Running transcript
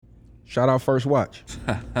Shout out First Watch.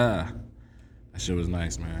 That shit was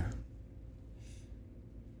nice, man.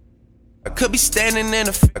 I could be standing in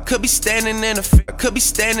a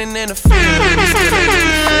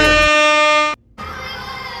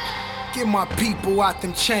Get my people out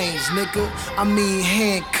them chains, nigga. I mean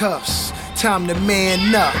handcuffs. Time to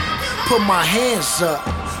man up. Put my hands up.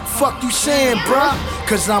 Fuck you saying, bruh?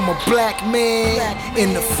 Cause I'm a black man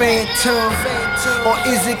in the Phantom. Or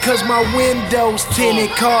is it cause my windows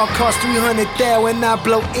tinted? Car cost $300,000 and I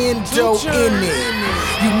blow endo in it.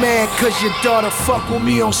 You mad cause your daughter fuck with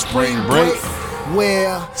me on spring break?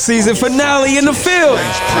 Well, season finale in the field.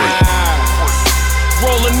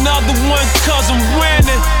 Roll another one cause I'm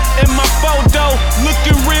winning. In my photo,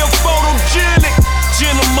 looking real photogenic.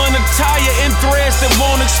 Gentleman attire in threads that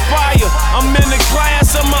won't expire. I'm in the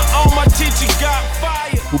class of my own, my teacher got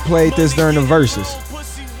fired. Who played this during the verses?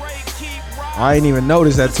 I didn't even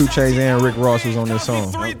notice that 2 Chainz and Rick Ross was on this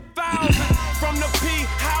song. Cause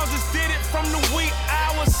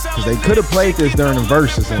they could have played this during the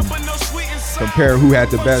verses and compare who had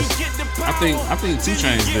the best. I think 2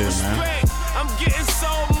 Chainz did, man. I'm getting so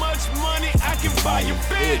much money, I can buy your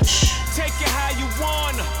bitch. Take it how you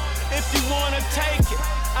wanna, if you wanna take it.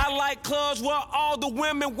 I like clubs where all the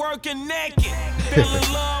women working naked. Fell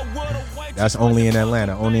in love with a waitress. That's only in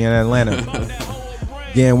Atlanta. Only in Atlanta.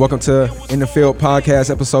 Again, welcome to In the Field Podcast,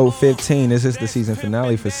 episode 15. This is the season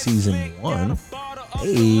finale for season 1.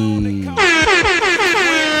 Hey.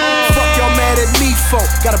 fuck y'all mad at me for?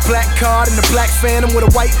 Got a black card and a black Phantom with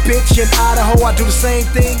a white bitch in Idaho. I do the same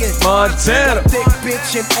thing in Montana. Got a thick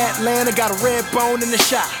bitch in Atlanta. Got a red bone in the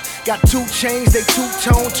shot. Got 2 chains, they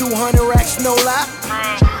two-tone, 200 racks, no lie.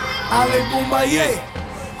 Ale Boombaye,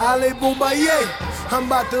 Ale Boombaye. I'm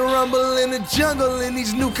about to rumble in the jungle in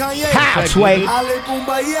these new Kanye. Halfway. Ale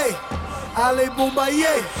Boombaye, Ale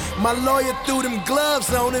Boombaye. My lawyer threw them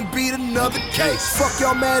gloves on and beat another case. Fuck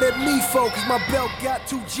y'all mad at me, folks. My belt got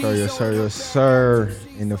 2 G's. Yes, sir, yes, sir.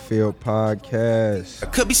 In the Field Podcast. I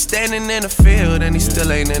could be standing in the field and he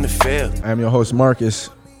still ain't in the field. I'm your host, Marcus,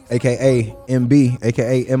 a.k.a. MB,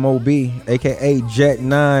 a.k.a. MOB, a.k.a.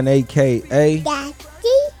 Jet9, a.k.a.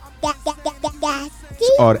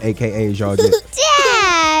 All the AKAs y'all get.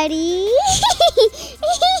 Daddy.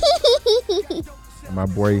 And my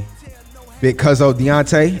boy, Big Cuzzo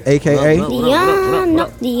Deontay, a.k.a.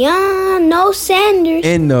 Deon Sanders.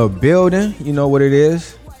 In the building. You know what it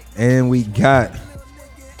is. And we got...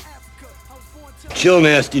 Chill,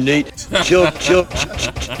 Nasty Nate. Chill,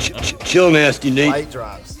 Nasty Nate. Light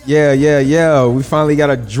drops. Yeah. We finally got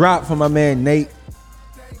a drop from my man Nate.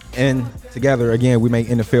 And together, again, we make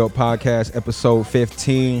In the Field Podcast, episode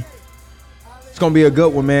 15. It's going to be a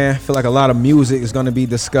good one, man. I feel like a lot of music is going to be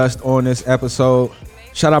discussed on this episode.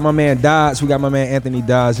 Shout out my man Dodds. We got my man Anthony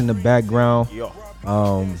Dodds in the background.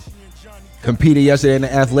 Competed yesterday in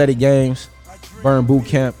the athletic games. Burn boot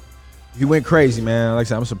camp. He went crazy, man. Like I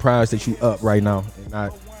said, I'm surprised that you up right now and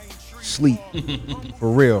not sleep.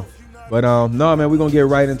 For real. But no, man, we're going to get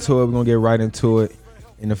right into it.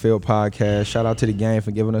 In the Field Podcast. Shout out to the gang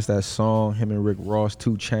for giving us that song. Him and Rick Ross,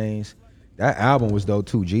 2 Chainz. That album was dope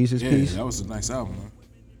too. Jesus Peace. Yeah, that was a nice album, man.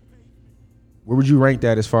 Where would you rank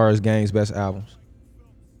that as far as Gang's best albums?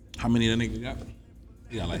 How many of that nigga got?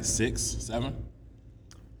 He got like 6, 7.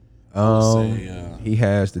 He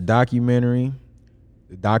has the documentary,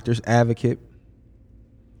 The Doctor's Advocate.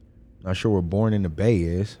 Not sure where Born in the Bay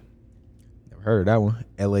is. Never heard of that one.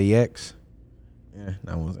 LAX. Yeah,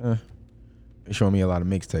 that one's They're showing me a lot of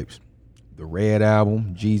mixtapes. The Red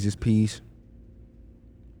Album, Jesus Peace.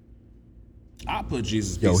 I put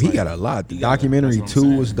Jesus Peace. Yo, he got a lot. The documentary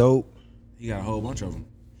 2 was dope. He got a whole bunch of them.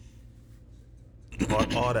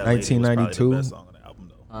 All that 1992. Lady was probably the best song on the album,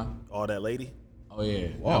 though. Huh? All That Lady. Oh, yeah.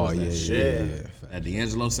 Oh, yeah. That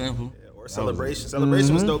D'Angelo sample. Yeah, or Celebration.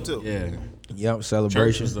 Celebration was dope, too. Yeah. Yep,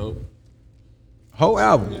 Celebration. Church was dope. Whole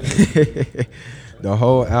album. The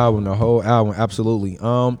whole album, absolutely.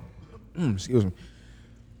 Excuse me.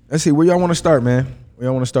 Let's see, where y'all want to start, man? Where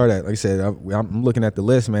y'all want to start at? Like I said, I'm looking at the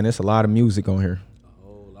list, man. There's a lot of music on here.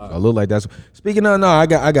 So I look like that's. Speaking of, no, I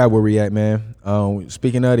got where we at, man.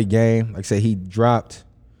 Speaking of the game, like I said, he dropped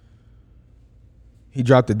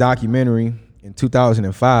the documentary in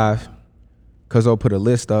 2005. Cuzzo put a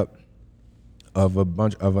list up of a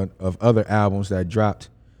bunch of other albums that dropped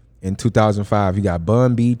in 2005. You got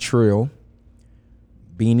Bun B Trill,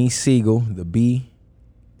 Beanie Siegel, The B.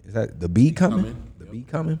 Is that The B Coming? The B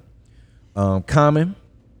Coming. Common,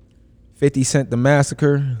 50 Cent The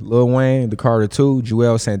Massacre, Lil Wayne, The Carter 2,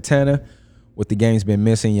 Joel Santana, What the Game's Been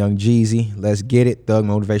Missing, Young Jeezy, Let's Get It, Thug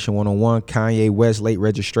Motivation 101, Kanye West Late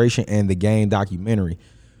Registration, and The Game documentary.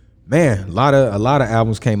 Man, a lot of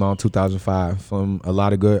albums came out in 2005 from a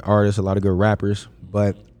lot of good artists, a lot of good rappers.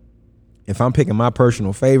 But if I'm picking my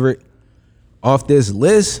personal favorite off this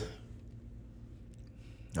list,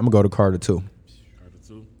 I'm gonna go to Carter 2. Carter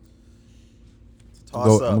 2.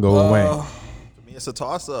 I'm gonna go with Wayne. For me, it's a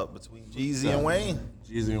toss-up between Jeezy and Wayne.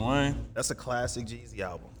 Jeezy and Wayne. That's a classic Jeezy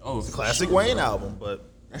album. Oh, it's a for classic sure, Wayne bro. album, but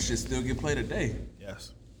That shit still get played today.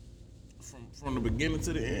 yes. From the beginning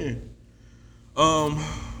to the end.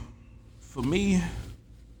 For me,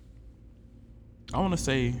 I'm gonna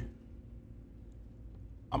say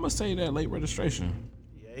that Late Registration.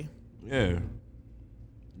 Yay. Yeah.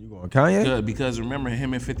 You going Kanye? Because remember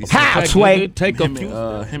him and 50 How, Cent. Sway?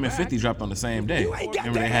 Him and 50 dropped on the same day.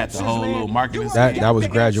 Remember they had the whole little marketing That scheme? that was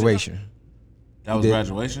Graduation. That was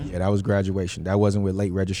Graduation? Yeah, that was Graduation. That wasn't with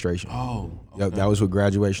Late Registration. Oh. Okay. Yep, that was with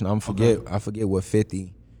Graduation. I forget what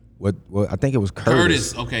 50. What I think it was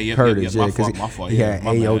Curtis. Okay, yep, Curtis. yep, Yeah, 'cause my fault. He Yeah, had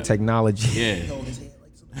my AO bad. Technology. Yeah.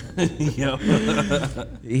 Yeah.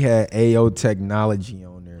 He had AO Technology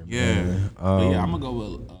on there. Yeah. Man. But yeah, I'm gonna go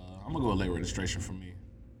with Late Registration for me.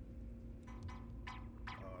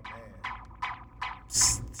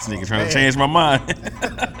 This nigga trying to change my mind.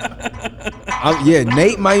 Yeah,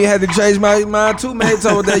 Nate might have to change my mind too, man. He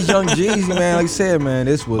told that Young Jeezy, man. Like I said, man,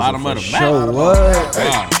 this was Bottom a of the for map. sure. What?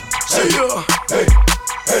 Wow.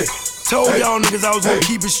 Told y'all niggas I was gonna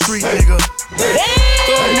keep it street, nigga.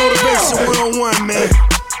 Thug motivation 101, man.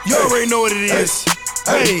 You already know what it is.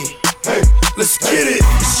 Hey, let's get it.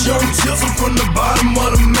 It's Young Jizzle from the bottom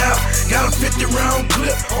of the map. Got a 50-round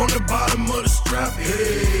clip on the bottom of the strap.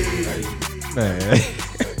 Hey, Man.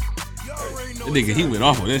 That nigga, he went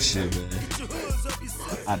off on this shit, man.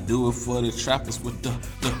 I do it for the trappers with the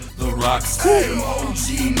rocks. hey, them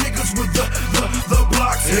OG niggas with the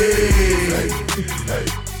blocks. Hey,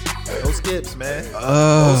 No skips, man.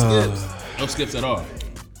 No skips. No skips at all.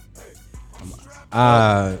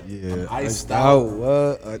 Yeah. Iced out.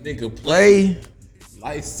 What? Nigga Play.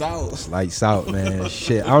 Lights out. Lights out, man.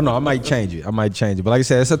 Shit. I don't know. I might change it. But like I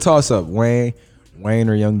said, it's a toss up. Wayne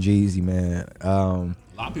or Young Jeezy, man. A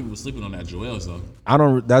lot of people were sleeping on that Joel's though.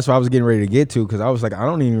 That's what I was getting ready to get to, because I was like, I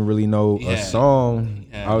don't even really know a Yeah. song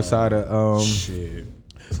Yeah. outside of Shit.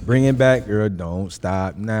 Bring It Back, Girl, Don't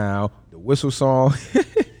Stop Now, the Whistle song.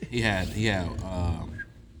 He had what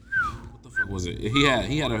the fuck was it? He had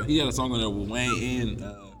a song on there with Wayne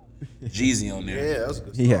and Jeezy on there. Yeah, that's a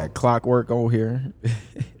good. He had Clockwork on here.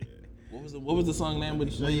 What was the song name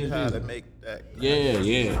with Show you how to make that. Yeah.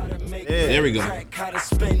 There we go. how to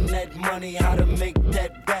spend that money, how to make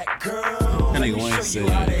that back, girl. That nigga Wayne said.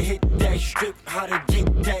 How to hit that strip, how to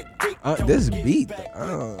get that dick. This beat.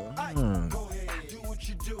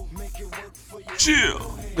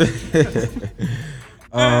 Chill.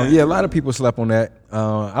 Yeah, a lot of people slept on that.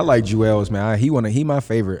 I like Jewels, man. He my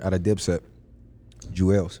favorite out of Dipset.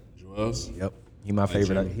 Jewels. Joel's? Yep. He my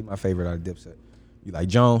favorite. Jim. He my favorite out of Dipset. You like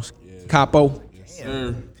Jones? Capo? Yes,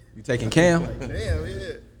 sir. You taking Cam? Damn,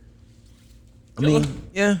 yeah. I mean,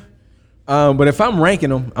 yeah. But if I'm ranking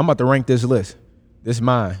them, I'm about to rank this list. This is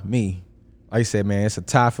mine, me. Like I said, man, it's a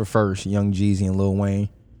tie for first. Young Jeezy and Lil Wayne.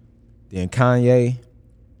 Then Kanye.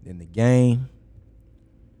 Then The Game.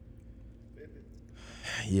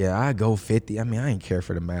 Yeah, I go 50. I mean, I ain't care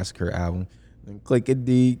for the Massacre album. And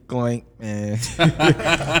Click-a-dee, clank, man.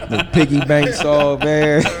 The piggy bank song,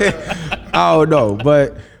 man. I don't know.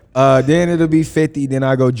 But then it'll be 50. Then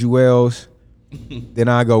I go Jewels. Then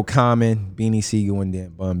I go Common, Beanie Siegel, and then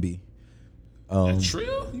Bun B.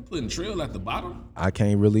 Trill? You putting Trill at the bottom? I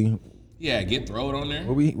can't really. Yeah, Get Throwed on there.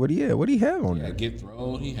 What do you have on Yeah, there? Get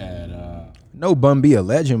Throwed. He had No, Bun B a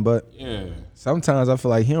legend, but yeah. sometimes I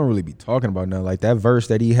feel like he don't really be talking about nothing. Like that verse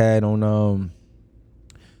that he had on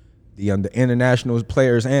the International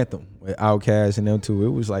Players Anthem with Outkast and them two. It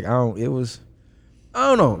was like I don't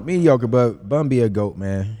know, mediocre, but Bun B a GOAT,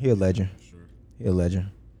 man. He a legend. Sure. He a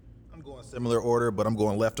legend. I'm going similar order, but I'm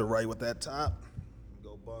going left to right with that top.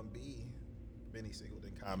 Go Bun B, Benny Siegel,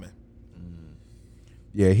 then Common.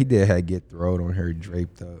 Yeah, he did have Get Throwed on here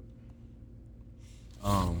draped up.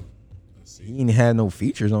 Let's see. He ain't had no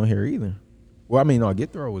features on here either. Well, I mean, no,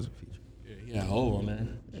 Get Throwed was a feature. Yeah, he had Hov on there.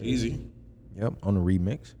 Easy. Yep, on the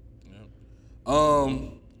remix.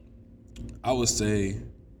 I would say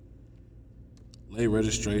Late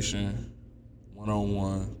Registration,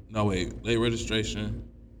 101. No, wait. Late Registration,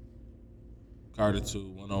 Carter 2,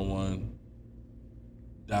 101,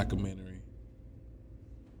 Documentary,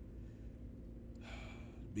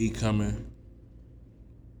 Be Coming,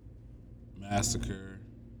 Massacre,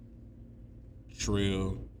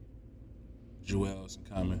 Trill, Jewels, and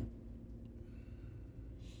Common.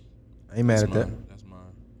 I ain't mad at that. That's mine.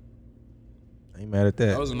 I ain't mad at that.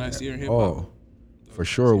 That was a nice year in hip hop. Oh, for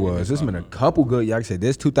sure it was. There's been a couple good. Like I said,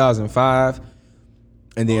 this 2005,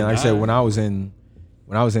 and then like I said, when I was in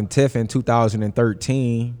TIFF in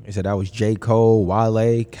 2013, they said that was J. Cole,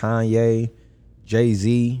 Wale, Kanye,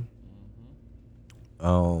 Jay-Z.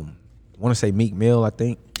 Want to say Meek Mill, I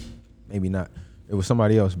think. Maybe not. It was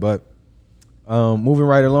somebody else. But moving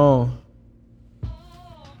right along.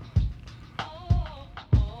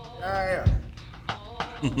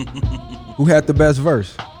 Who had the best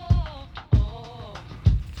verse?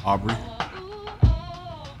 Aubrey.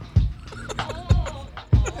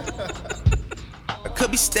 I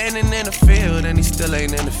could be standing in the field and he still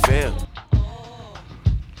ain't in the field.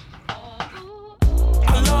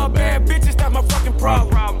 I love bad bitches, that's my fucking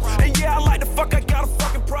problem. And yeah, I like the fuck, I got a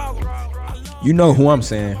fucking problem. You know who I'm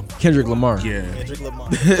saying. Kendrick Lamar. Yeah. Kendrick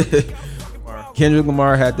Lamar. Kendrick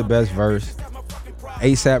Lamar had the best verse.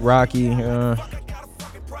 ASAP Rocky.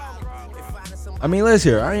 I mean, let's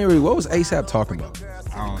hear. I ain't really. What was ASAP talking about?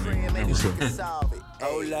 I don't even remember.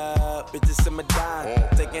 Hold up, bitches in my dime.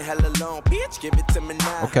 Taking hella long, bitch, give it to me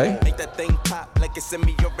now. Okay. Make that thing pop like it's in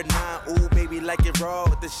me or a nine. Ooh, baby, like it raw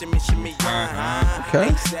with the shimmy, shimmy, Okay.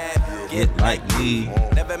 ASAP, get like me.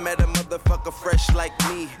 Never met a motherfucker fresh like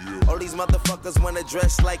me. All these motherfuckers wanna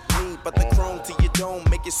dress like me, but the chrome to your dome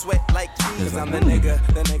make you sweat like me. Cause I'm the nigga.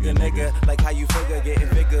 Like how you figure, getting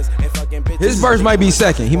figures and fucking bitches. His verse might be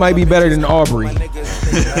second. He might be better than Aubrey.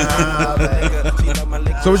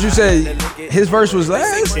 So what you said? His verse was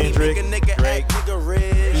last. Kendrick, Drake, 2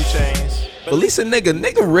 Chainz. But at least a nigga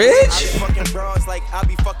rich. Fucking bras like I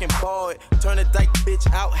be fucking bored. Turn a dyke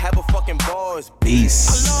bitch out, have a fucking bars.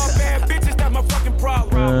 Peace. I love bad bitches, that's my fucking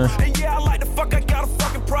problem. And yeah, I like the fuck, I got a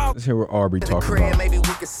fucking problem. Let's hear what Aubrey talking about. Maybe we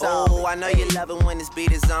could solve. Oh, I know you love it when this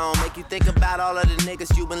beat is on. Make you think about all of the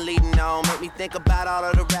niggas you been leading on. Make me think about all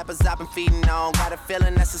of the rappers I've been feeding on. Got a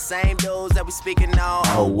feeling that's the same dudes that we speaking on.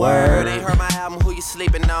 Oh, word. Ain't heard my album, who you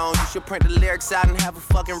sleeping on? You should print the lyrics out and have a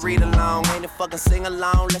fucking read along. Ain't a fucking sing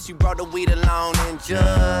along unless you brought the weed along. And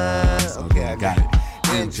just, Okay, I got it.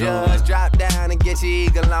 and just drop down and get your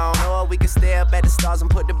eagle on. Or we can stay up at the stars and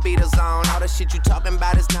put the Beatles on. All the shit you talking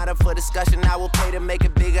about is not up for discussion. I will pay to make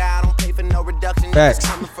it bigger. I don't pay for no reduction. Facts. If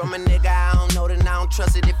it's coming from a nigga, I don't know, then I don't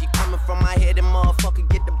trust it. If you coming from my head, then motherfucker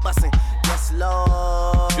get the bussin'. Yes,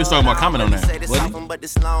 Lord. You was talking about comment on that, Say this wasn't often, but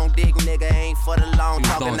this long dick nigga ain't for the long He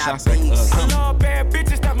was talking. throwing I shots at, beats.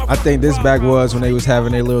 I think this back was when they was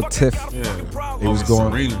having their little tiff. Yeah. They was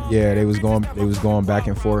going. Serena. Yeah, they was going back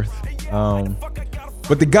and forth.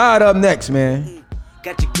 But the God up next, man.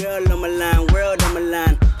 Got your girl on my line, world on my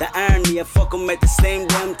line. The irony, I fuck 'em at the same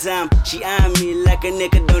damn time. She eyeing me like a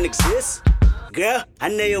nigga don't exist. Girl, I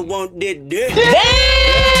know you want that dick.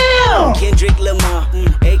 Damn! Kendrick Lamar,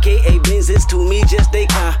 aka Benz is to me just a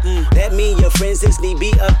car. That mean your friends is need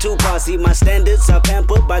be up to par. See my standards are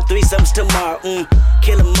pampered by threesomes tomorrow.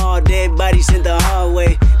 Kill 'em all, dead bodies in the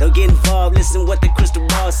hallway. Don't get involved, listen what the crystal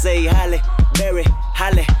ball say. Halle Berry,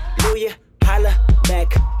 hallelujah, holla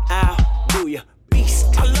back, I'll do ya. Beast.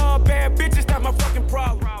 I love bad bitches, that's my fucking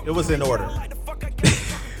problem. It was in order.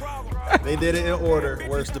 They did it in order.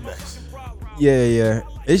 Worst to best. Yeah.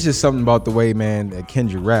 It's just something about the way, man, that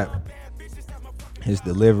Kendrick rap. His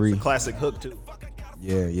delivery. Classic hook too.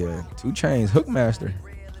 Yeah. 2 Chainz, Hookmaster.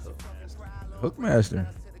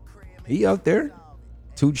 He out there.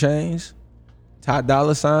 2 Chainz, Ty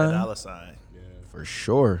Dolla $ign. Dollar sign. For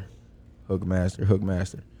sure.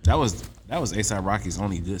 Hookmaster. That was A$AP Rocky's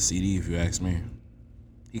only good CD, if you ask me.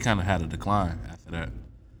 He kind of had a decline after that.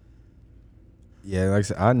 Yeah, like I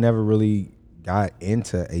said, I never really got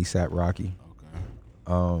into A$AP Rocky.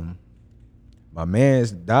 Okay. My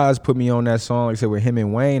man's Daz put me on that song, like I said, with him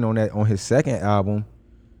and Wayne on his second album.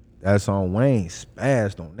 That song, Wayne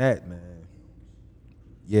spazzed on that, man.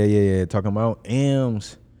 Yeah. Talking about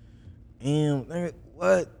M's. Nigga,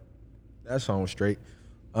 what? That song was straight.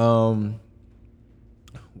 Where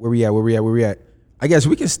we at? I guess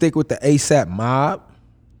we can stick with the A$AP Mob.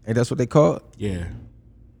 And that's what they call it? Yeah.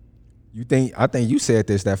 I think you said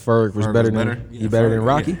this, that Ferg was better than Yeah, better Ferg, than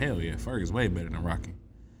Rocky? Yeah, hell yeah. Ferg is way better than Rocky.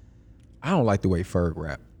 I don't like the way Ferg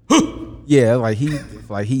rap. Yeah, like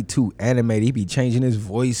he too animated. He be changing his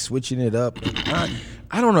voice, switching it up.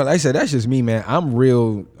 I don't know. Like I said, that's just me, man. I'm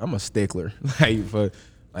a stickler like for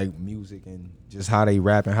like music and just how they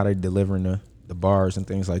rap and how they delivering the bars and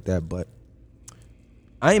things like that. But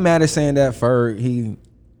I ain't mad at saying that Ferg, he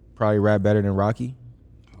probably rap better than Rocky.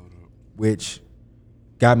 Which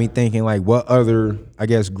got me thinking, like, what other, I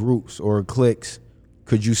guess, groups or cliques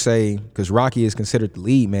could you say, because Rocky is considered the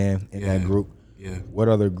lead man in that group. Yeah. What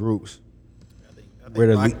other groups? I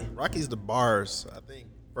think Rocky's the bars. I think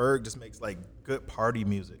Ferg just makes like good party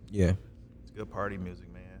music. Yeah. It's good party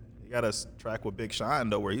music, man. You got a track with Big Sean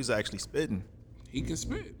though, where he's actually spitting. He can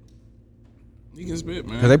spit. He can spit,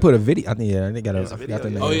 man. Cause they put a video. I think they got a. I forgot the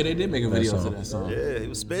name. Oh yeah, they did make a video song. to that song. Yeah, he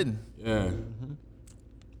was spitting. Yeah.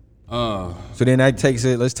 So then that takes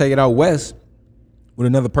it. Let's take it out west with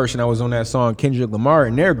another person that was on that song, Kendrick Lamar,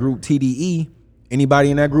 and their group TDE.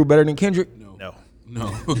 Anybody in that group better than Kendrick? No.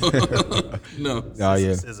 No. No. Oh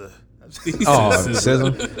yeah. SZA. Oh,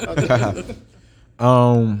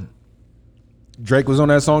 SZA. Drake was on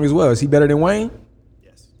that song as well. Is he better than Wayne?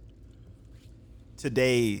 Yes.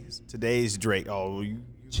 Today's Drake. Oh, you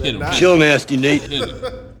Chill, nasty Nate.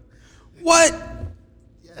 What?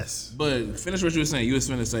 Yes. But finish what you were saying. You was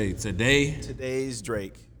finna say Today's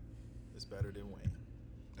Drake is better than Wayne.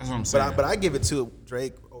 That's what I'm saying. But I give it to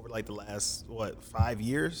Drake over like the last 5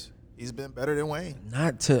 years. He's been better than Wayne.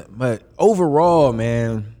 But overall,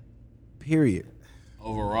 man. Period.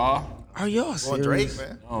 Overall, are y'all serious? Drake,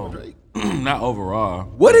 man. Oh. Drake. Not overall.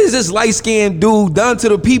 What is this light skinned dude done to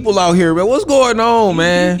the people out here, man? What's going on,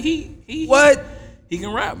 man? What? He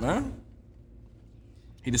can rap, man.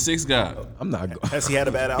 He the sixth guy. I'm not. Has he had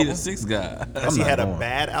a bad album? He the sixth guy. Has he had a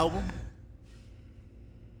bad album?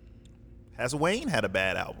 Has Wayne had a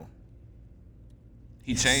bad album?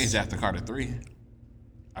 He changed after Carter 3.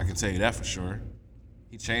 I can tell you that for sure.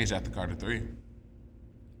 He changed after Carter 3.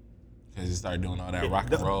 Because he started doing all that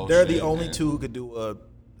rock and roll. They're shit, the only man. two who could do a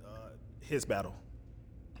his battle.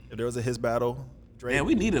 If there was a his battle, Drake. Man,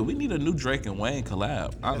 we need a new Drake and Wayne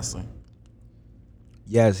collab, honestly.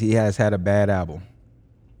 Yes, he has had a bad album.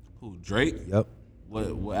 Who, Drake? Yep.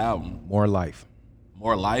 What album? More Life.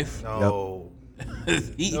 More Life? No.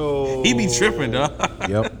 He be tripping, dog.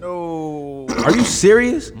 Yep. No. Are you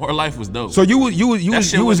serious? More Life was dope. So you was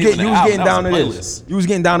getting down to this. You was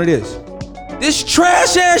getting down to this. This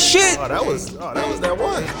trash ass shit. Oh, that was that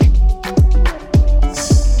one.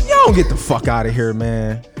 Y'all get the fuck out of here,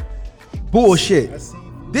 man. Bullshit.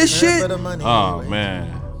 This shit. Oh man.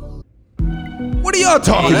 What are y'all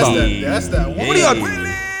talking about? That's that one. What are y'all?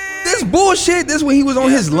 This bullshit. This when he was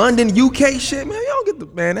on his London, UK shit, man. Y'all get the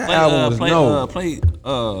man. That album was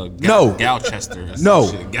Galchester.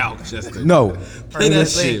 No. Galchester. No. Play that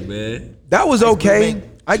shit, man. That was okay.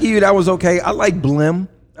 I give you that was okay. I like Blim.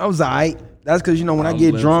 That was alright. That's because when I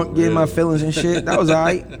get drunk, getting my feelings and shit. That was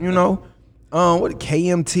alright. What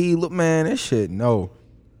KMT? Look, man, that shit. No.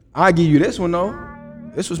 I give you this one though.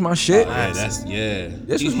 This was my shit.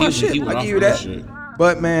 This was my shit. I give you that. Shit.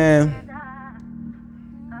 But man,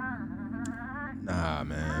 nah,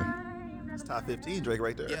 man. It's top 15 Drake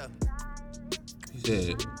right there. Yeah. He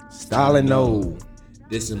said, "Styling no."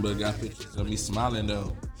 Dissing, but got pictures of me smiling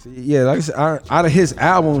though. See, yeah, like I said, out of his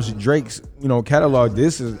albums, Drake's catalog,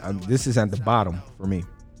 this is at the bottom for me.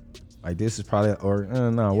 Like this is probably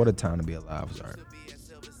what a time to be alive. Sorry,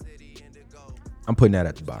 I'm putting that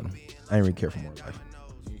at the bottom. I ain't really care for More Life.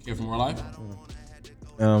 You care for More Life?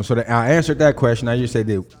 So I answered that question. I just said,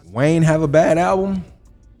 did Wayne have a bad album?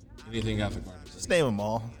 Anything after Carter? Just name them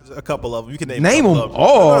all. There's a couple of them. You can name them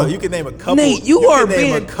all. No, you can name a couple. Nate, you are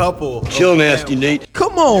being a couple. Chill, nasty Nate.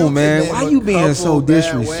 Come on, man. Why you being so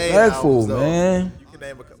disrespectful, man? You can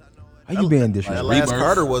name a couple. Why you being disrespectful? That last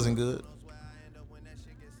Carter wasn't good.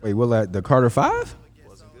 Wait, what? The Carter 5?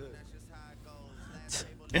 Wasn't good.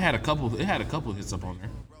 It had a couple hits up on there.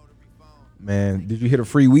 Man, did you hear the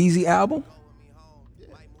Free Weezy album?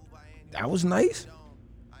 That was nice.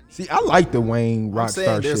 See, I like the Wayne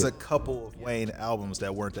Rockstar shit. There's a couple of Wayne albums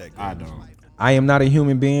that weren't that good. I don't. I Am Not a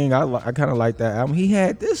Human Being. I kind of like that album. He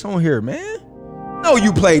had this on here, man. No,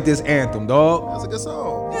 you played this anthem, dog. That's a good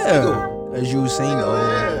song. Yeah. As you sing.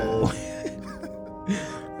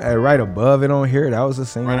 Hey, right above it on here, that was a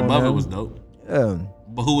single. Right above it was dope. Yeah.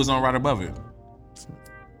 But who was on right above it?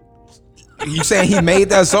 You saying he made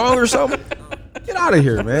that song or something? Get out of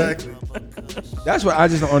here, man. Exactly. That's what I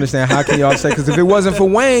just don't understand. How can y'all say? Because if it wasn't for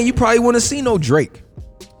Wayne, you probably wouldn't see no Drake.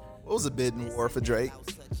 What was the bidding war for Drake?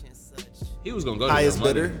 He was gonna go to highest Young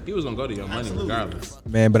bidder. Money. He was gonna go to Young Money regardless.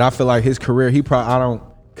 Man, but I feel like his career,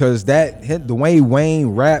 because the way Wayne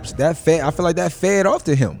raps, I feel like that fed off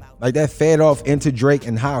to him. Like that fed off into Drake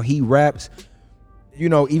and how he raps.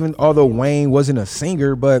 Even although Wayne wasn't a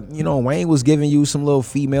singer, but Wayne was giving you some little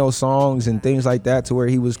female songs and things like that to where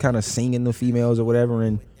he was kind of singing the females or whatever.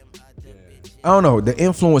 And I don't know, the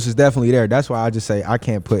influence is definitely there. That's why I just say I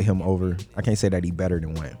can't put him over. I can't say that he better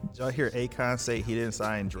than Wayne. Did y'all hear Akon say he didn't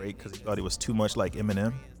sign Drake because he thought he was too much like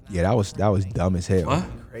Eminem? Yeah, that was dumb as hell. What?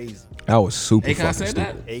 Crazy. That was super Akon fucking said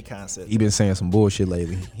stupid. that? Akon said He been saying some bullshit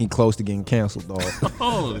lately. He close to getting canceled, dog.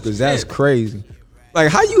 Oh, because that's crazy. Like,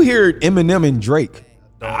 how you hear Eminem and Drake?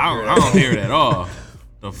 I don't hear it at all.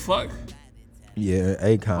 The fuck? Yeah,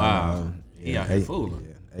 Akon. Wow. He out here fooling.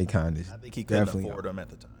 Yeah, Akon is. I think he couldn't definitely afford them at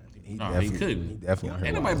the time. He couldn't. He definitely out here.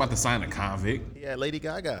 Ain't nobody about to sign a convict. He had Lady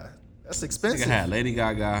Gaga. That's Nigga expensive. had Lady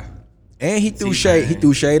Gaga. And he threw T-Pain. shade. He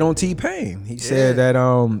threw shade on T-Pain. He said that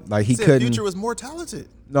like he said couldn't. Future was more talented.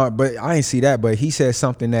 No, but I ain't see that. But he said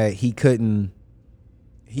something that he couldn't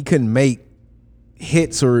make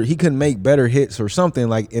hits, or he couldn't make better hits or something,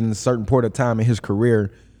 like in a certain point of time in his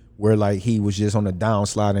career where like he was just on the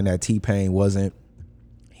downslide and that T-Pain wasn't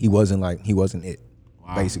it.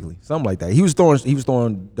 Wow. Basically. Something like that. He was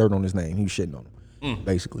throwing dirt on his name. He was shitting on him.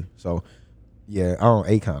 Basically. So yeah, I don't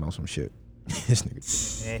Akon on some shit. This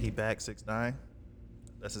nigga. And he back 6'9".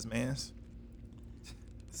 That's his man's.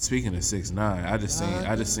 Speaking of 6ix9ine,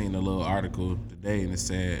 I just seen a little article today, and it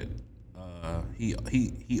said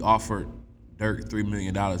he offered Dirk $3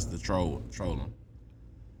 million to troll him.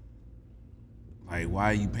 Like,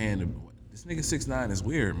 why are you paying him? This nigga 6ix9ine is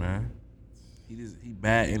weird, man. He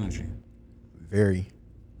bad energy. Very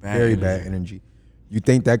bad energy. You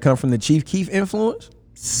think that come from the Chief Keef influence?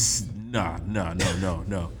 No.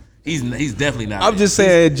 He's definitely not. I'm just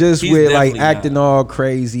saying, just with like acting all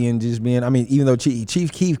crazy and just being. I mean, even though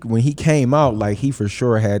Chief Keef, when he came out, like he for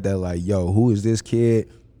sure had that like, yo, who is this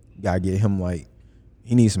kid? Gotta get him like,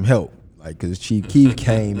 he needs some help. Like, cause Chief Keef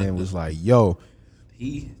came and was like, yo,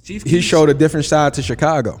 he showed a different side to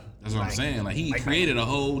Chicago. That's what I'm saying. Like he created a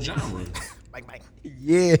whole genre.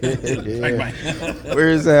 Yeah. Where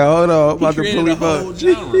is that? Hold on, I'm about to pull him up.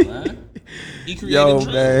 Genre, man. He created drill.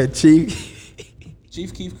 Man,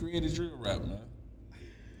 Chief Keef created drill rap, man.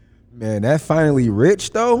 Man, that Finally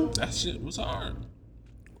Rich though. That shit was hard.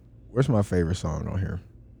 Where's my favorite song on here?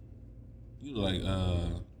 You like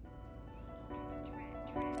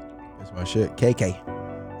That's my shit. KK.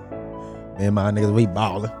 Man, my niggas, we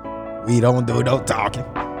ballin'. We don't do no talking.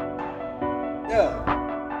 Yeah.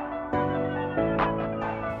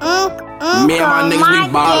 Me and my niggas,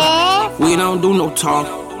 we ballin'. We don't do no talk.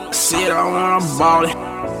 Sit on when I'm ballin'.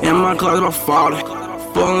 In my closet, I'm fallin'.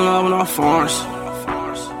 Fall in love with our farms.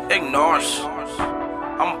 Ignores.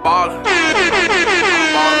 I'm ballin'.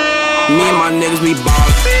 Me and my niggas, we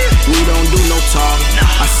ballin'. We don't do no talk.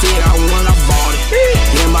 I said I when I bought it.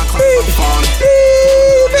 In my closet, I'm fallin'.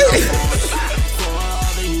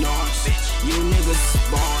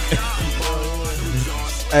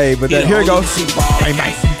 Hey, but then here it goes.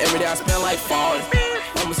 Every day I spend like falling.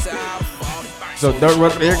 So don't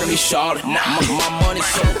run here. My money's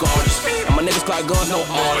so gorgeous. And my niggas got guns, no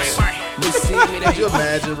orders. Could you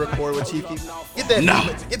imagine recording with Chief Keef? Get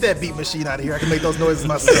that beat machine out of here. I can make those noises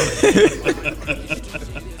myself.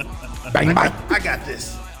 Bang, bang. I got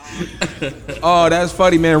this. Oh, that's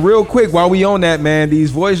funny, man. Real quick, while we on that, man,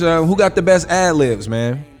 these voice, who got the best ad libs,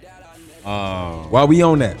 man? While we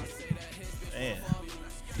on that.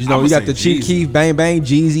 You know, we got the Chief Keef, Bang Bang,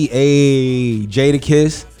 Jeezy,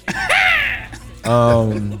 Jadakiss,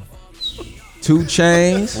 2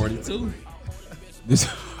 Chainz, 42.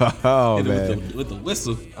 Oh man, with the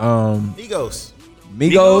whistle. Migos.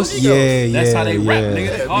 Yeah. That's how they rap,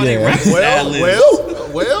 nigga. All they rap is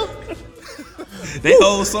Well. They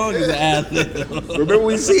whole song is an ad lib. Remember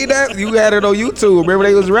we see that? You had it on YouTube. Remember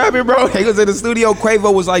they was rapping, bro? They was in the studio.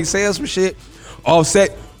 Quavo was like saying some shit.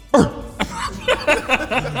 Offset. Get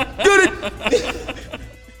it.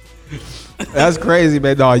 That's crazy,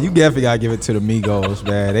 man. No, you definitely gotta give it to the Migos,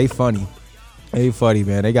 man. They funny,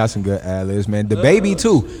 man. They got some good ad libs, man. The baby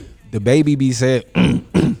too. The baby be said,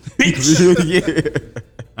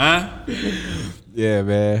 yeah,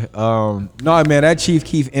 man. No, man. That Chief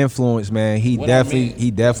Keef influence, man. He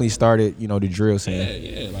definitely started, the drill scene.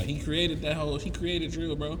 Yeah. Like he created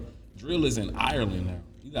drill, bro. Drill is in Ireland now.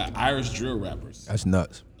 You got Irish drill rappers. That's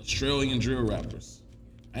nuts. Australian drill rappers.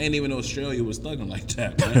 I didn't even know Australia was thugging like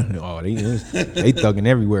that, man. Oh, they thugging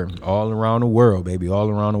everywhere, all around the world, baby, all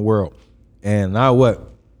around the world. And now what?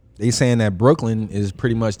 They saying that Brooklyn is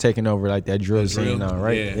pretty much taking over like that drill scene now,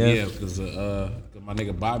 right? Yeah, because my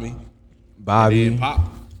nigga Bobby,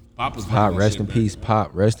 Pop was rest in peace,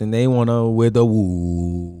 Pop. Rest in they wanna with a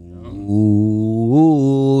woo.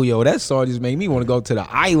 Yo, that song just made me want to go to the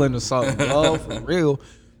island or something, bro. For real,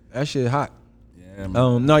 that shit hot.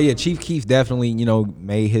 Chief Keef definitely,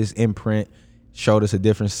 made his imprint, showed us a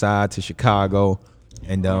different side to Chicago,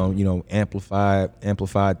 and amplified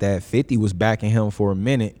that. 50 was backing him for a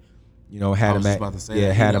minute, had him at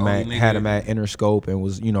Interscope and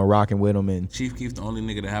was rocking with him. And Chief Keef the only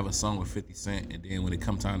nigga to have a song with 50 Cent, and then when it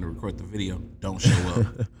come time to record the video, don't show up.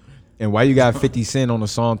 And why you got 50 Cent on the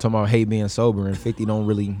song talking about hate being sober, and 50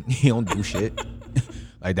 he don't do shit.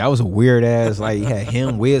 Like that was a weird ass. Like he had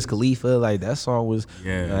him, Wiz Khalifa. Like that song was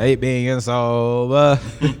hate being sober.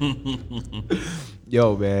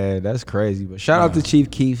 Yo, man, that's crazy. But shout out to Chief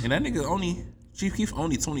Keef. And that nigga Chief Keef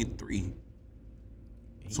only 23.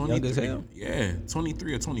 23. Yeah,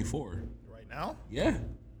 23 or 24. Right now? Yeah,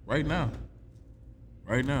 right now.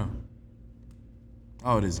 Right now.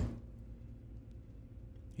 How old is he?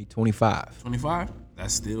 He 25. 25?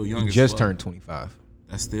 That's still young. He just turned 25.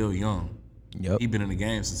 That's still young. Yep. He been in the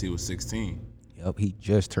game since he was 16. Yep, he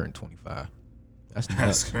just turned 25. That's nuts.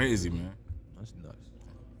 That's crazy, man. That's nuts.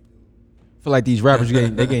 I feel like these rappers they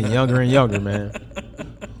getting younger and younger, man. I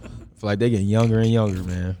feel like they getting younger and younger,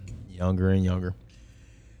 man. Younger and younger.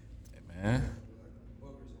 Man.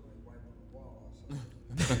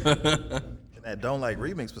 And that Don't Like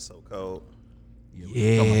remix was so cold.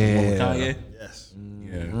 Yeah. Kanye? Yes.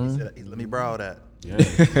 Yeah. He said, let me borrow that. Yeah.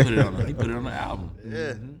 He put it on the album.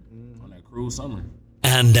 Yeah. On that Cruel Summer.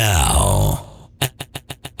 And now.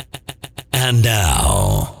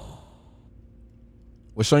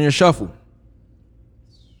 What's on your shuffle?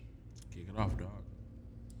 Kick it off, dog.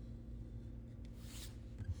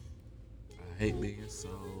 I hate being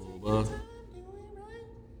sober.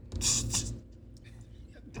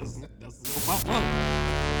 That's so pop up.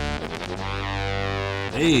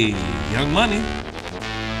 Hey, Young Money.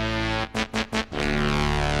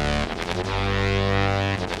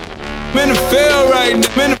 I'm in the field right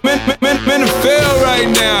now. I'm in the field right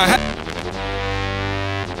now.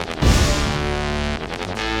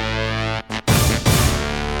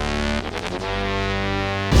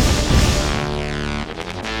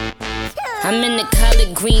 I'm in the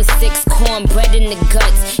collard green 6, cornbread in the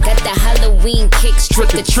guts. Got the Halloween kicks,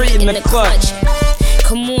 trick or treat in the clutch.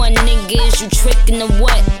 Come on, niggas, you trickin' the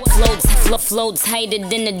what? Flow tighter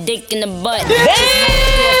than a dick in the butt. Just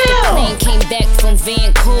hopped off the plane, came back from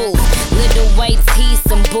Vancouver. Little white teeth,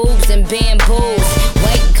 some boobs and bamboos.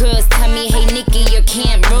 White girls tell me, hey Nikki, your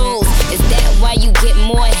camp rules. Is that why you get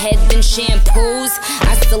more head than shampoos?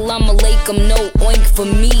 Assalamu alaikum, no oink for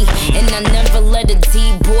me. And I never let a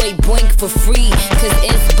D-boy boink for free. Cause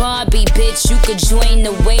it's Barbie, bitch, you could join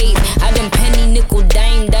the wave. I done penny nickel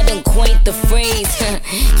dime, I done coined the phrase.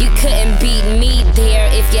 You couldn't beat me there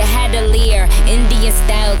if you had a leer. Indian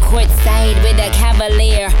style courtside with a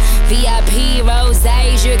cavalier. VIP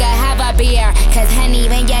roses, you can have a beer. Cause honey,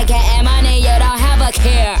 when you get money, you don't have a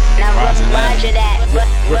care. Now roger that.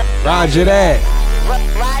 Roger that.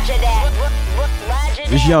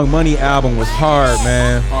 This Young Money album was hard,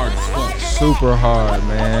 man. Hard as fuck. Super hard,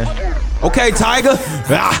 man. Okay, Tiger.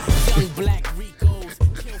 Ah.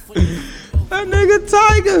 That nigga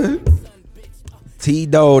Tiger.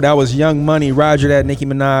 T-Do, that was Young Money. Roger that. Nicki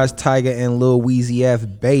Minaj, Tiger, and Lil Weezy F,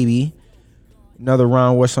 Baby. Another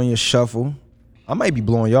round. What's on your shuffle? I might be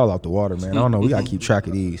blowing y'all out the water, man. I don't know. We gotta keep track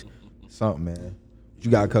of these. Something, man. What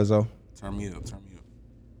you got, Cuzzo? Turn me up.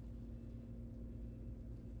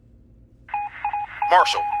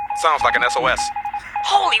 Marshall, sounds like an SOS.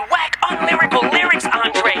 Holy whack, unlyrical lyrics,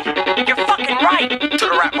 Andre. You're fucking right. To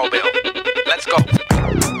the rap mobile. Let's go.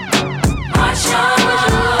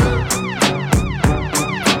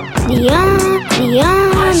 Dion,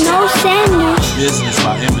 no Sanders. Business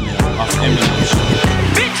by Eminem off Eminem Show.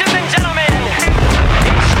 Bitches and gentlemen,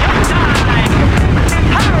 it's showtime.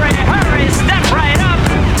 Hurry, step right up.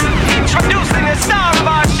 Introducing the star of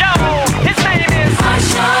our show. His name is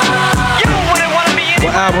You wouldn't want to be in.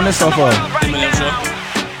 What album this off of? Eminem Show.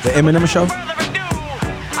 The Eminem Show?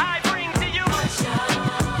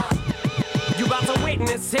 You about to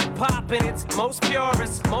witness hip hop in its most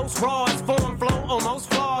purest, most rawest form, flow, almost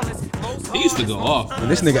flawless. He used to go off. When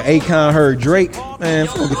this nigga Akon heard Drake, man,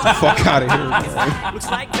 get the fuck out of here, man. Looks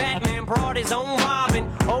like Batman brought his own Robin.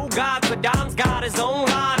 Oh God, Saddam's got his own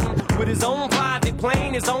Laden. With his own private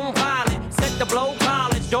plane, his own pilot. Set the blow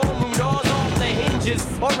college, door room doors off the hinges.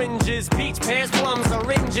 Oranges, peach, pears, plums,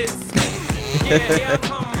 oranges. Yeah,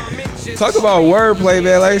 come my bitches. Talk about wordplay,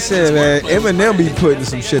 man. Like I said, man, Eminem be putting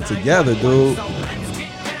some shit together, dude.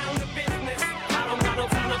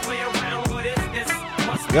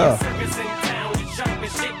 Yeah.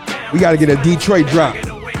 We gotta get a Detroit drop.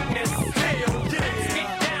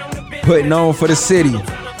 Putting on for the city.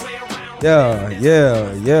 Yeah.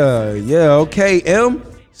 Okay, M.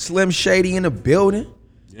 Slim Shady in the building.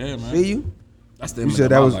 Yeah, man. See you? That's the You Eminem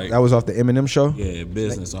said that was off the Eminem Show? Yeah,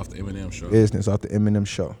 Business off the Eminem Show. Business off the Eminem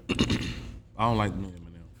Show. I don't like Eminem.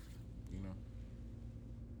 You know.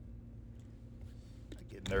 I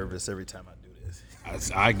get nervous every time I do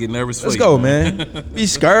this. I get nervous for Let's you, go, man. Be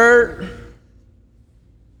scared.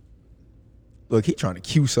 Look, he trying to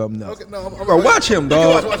cue something else. Okay, no, Bro, watch him,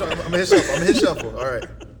 dog. Watch. I'm in his shuffle. All right.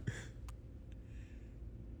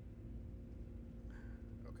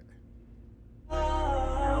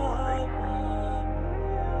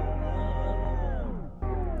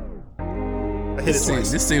 I hit it twice.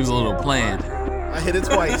 This seems a little planned. I hit it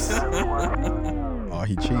twice. Oh,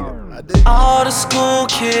 he cheated. I did. All the school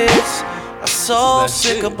kids are so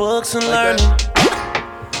sick of books and learning.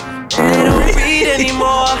 They don't read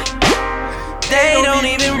anymore. They don't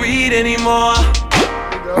even read anymore.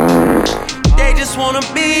 They just wanna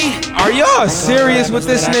be. Are y'all serious with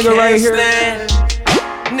this nigga right here?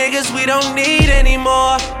 Niggas we don't need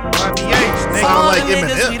anymore. Sound like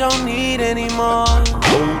niggas we Eminem. don't need anymore.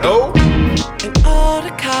 No. And all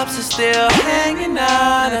the cops are still hanging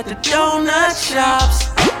out at the donut shops,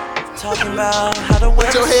 talking about how the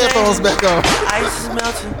Put your headphones back on. ice is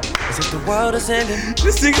melting, as if the world is ending.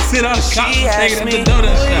 This nigga said all the cops She hanging asked at me, the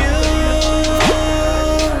donut who shop.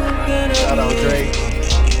 Shout out Drake.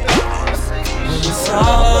 when it's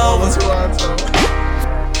all over,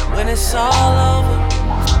 when it's all over,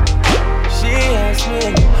 she asked me,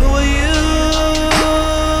 who are you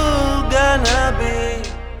gonna be?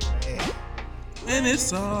 And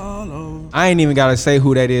it's all over. I ain't even gotta say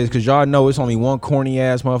who that is, cause y'all know it's only one corny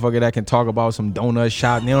ass motherfucker that can talk about some donut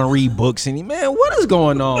shop and they don't read books. And man, what is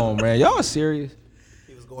going on, man? Y'all serious?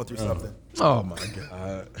 He was going through something. Oh my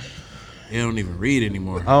god. They don't even read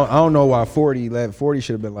anymore. I don't know why 40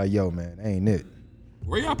 should have been like, yo, man, that ain't it.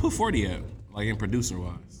 Where y'all put 40 at? Like in producer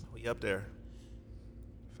wise? We up there.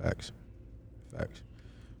 Facts.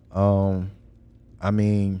 I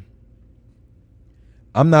mean,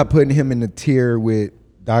 I'm not putting him in the tier with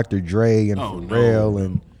Dr. Dre and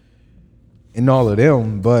Pharrell and all of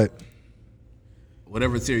them, but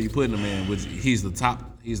whatever tier you putting him in, which he's the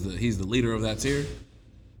top, he's the leader of that tier.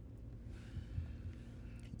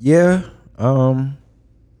 yeah, cause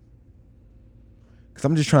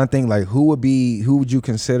I'm just trying to think like who would you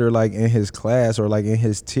consider like in his class or like in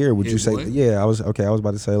his tier? Would Hit you say Boy? yeah? I was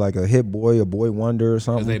about to say like a Hit Boy, a Boy Wonder or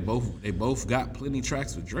something. Because they both got plenty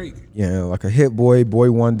tracks with Drake. Yeah, like a Hit Boy, Boy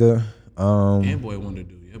Wonder. And Boy Wonder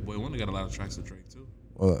do. Yeah, Boy Wonder got a lot of tracks with Drake too.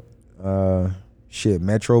 Shit,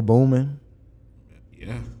 Metro Boomin.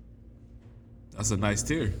 Yeah, that's a nice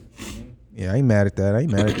tier. Yeah, I ain't mad at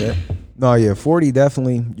that. No, yeah, 40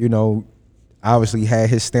 definitely, obviously had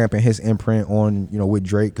his stamp and his imprint on, with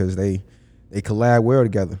Drake because they collab well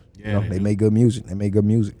together. Yeah, they make good music. But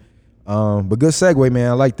good segue, man.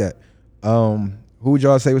 I like that. Who would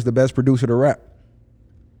y'all say was the best producer to rap?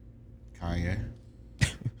 Kanye.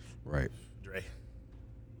 Right.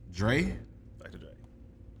 Dre? Dr. Dre.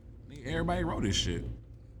 Everybody wrote this shit. Man,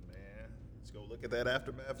 let's go look at that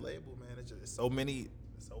Aftermath label, man. It's just so many.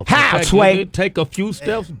 Halfway. Take a few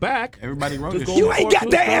steps back. Everybody wrote this shit. You ain't got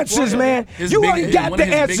the answers, man. You ain't got the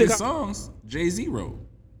His answers. biggest songs, Jay-Z wrote.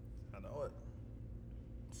 I know it.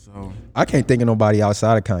 So I can't think of nobody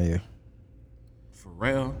outside of Kanye.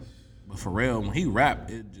 Pharrell, when he rap,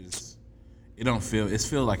 it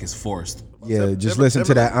feel like it's forced. Yeah, just listen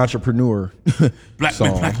to that Entrepreneur Black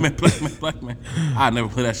song. man. I'll never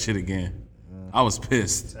play that shit again. I was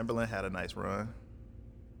pissed. Timberland had a nice run.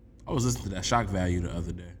 I was listening to that Shock Value the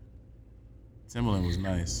other day. Timberland was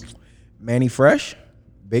nice. Manny Fresh,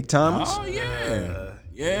 Big Timers. Oh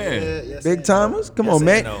yeah. Big Timers. Come on,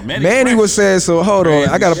 man. no. Manny was saying so. Hold on,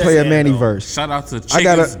 I gotta play a Manny verse. Shout out to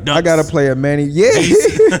I gotta play a Manny. Yeah.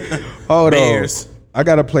 Hold Bears. on. I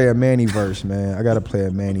gotta play a Manny verse, man. I gotta play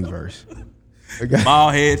a Manny verse.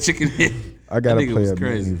 Ball head, chicken head. I gotta That nigga play was a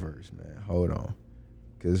crazy. Manny verse, man. Hold on.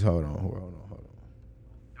 Hold on.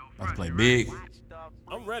 About to play big.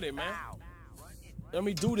 I'm ready, man. Let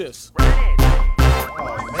me do this.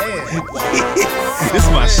 This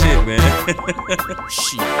is my shit, man.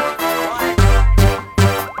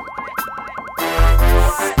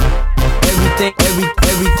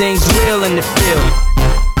 Everything's real in the field.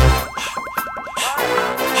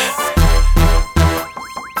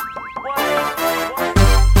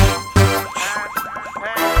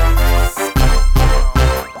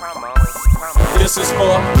 This is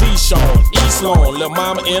for Deshawn, East Lawn, Lil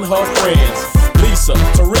Mama and her friends. Lisa,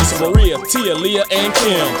 Teresa, Maria, Tia, Leah, and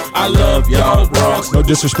Kim. I love y'all Bronx. No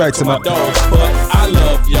disrespect to my my dogs, but I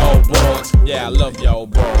love y'all Bronx. Yeah, I love y'all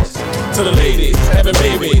Bronx. To the ladies having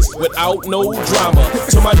babies without no drama.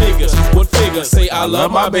 To my niggas with figures, say I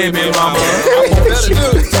love my baby mama.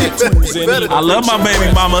 I love my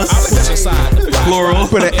baby mamas. Plural.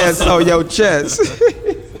 Put an S on your chest.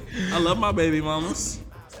 I love my baby mamas.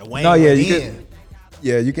 No,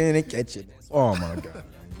 yeah, you can catch it. Oh my god.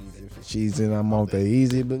 She's in. I'm on the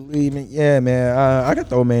easy, believe me. Yeah, man. I could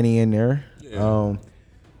throw Manny in there. Yeah. I'm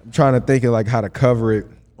trying to think of like how to cover it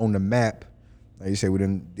on the map. Like you said, we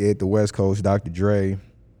did the West Coast, Dr. Dre.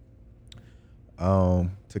 Took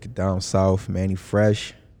it down south, Manny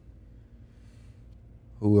Fresh.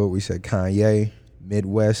 Who else? We said Kanye,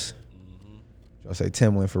 Midwest. Y'all say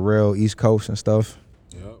Timbaland, Pharrell, East Coast and stuff.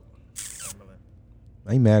 Yep.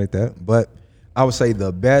 I ain't mad at that. But I would say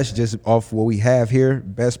the best, just off what we have here,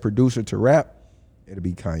 best producer to rap, it'll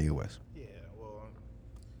be Kanye West. Yeah, well,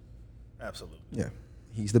 absolutely. Yeah,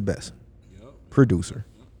 he's the best producer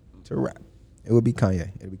to rap. It would be Kanye.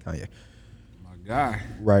 It'll be Kanye. My guy.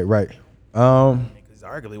 Right. He's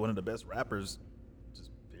arguably one of the best rappers, just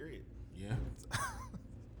period. Yeah.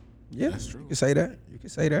 Yeah, that's true. You can say that. You can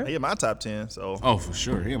say that. He in my top 10, so. Oh, for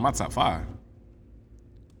sure. He in my top 5.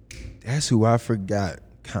 That's who I forgot.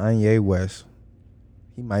 Kanye West.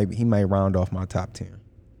 He might round off my top 10.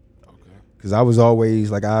 Okay. Cause I was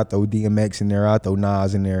always like, I throw DMX in there, I throw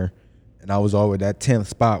Nas in there, and I was always that 10th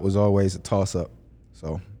spot was always a toss up.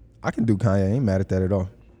 So I can do Kanye. I ain't mad at that at all.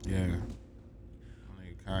 Yeah.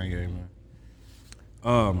 Kanye,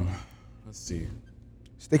 man. Let's see.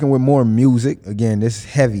 Sticking with more music. Again, this is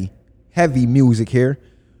heavy music here.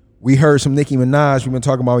 We heard some Nicki Minaj. We've been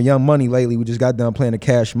talking about Young Money lately. We just got done playing a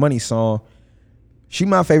Cash Money song. She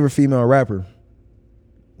my favorite female rapper.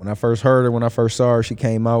 When I first heard her, when I first saw her, she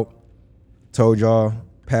came out. Told y'all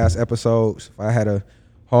past episodes, if I had a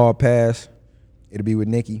hard pass, it'd be with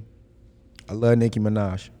Nicki. I love Nicki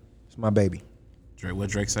Minaj. It's my baby. What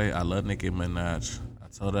Drake say? I love Nicki Minaj. I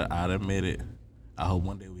told her I'd admit it. I hope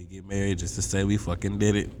one day we get married just to say we fucking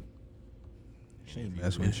did it. She ain't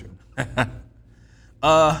mess with you.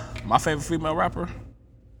 My favorite female rapper?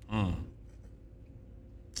 Damn.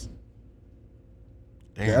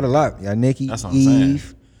 Got a lot. Yeah, Nicki, That's what I'm Eve,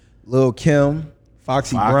 saying. Lil' Kim,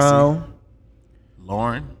 Foxy Brown,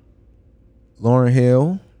 Lauryn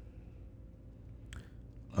Hill,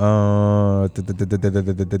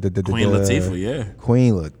 Queen Latifah, yeah.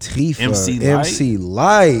 Queen Latifah, MC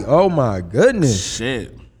Lyte. Oh my goodness.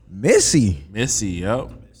 Shit. Missy, yep.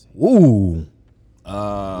 Ooh,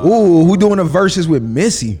 who doing the verses with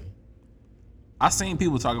Missy? I seen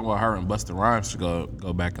people talking about her and Busta Rhymes to go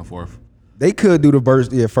back and forth. They could do the verse,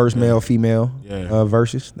 first male, female Yeah.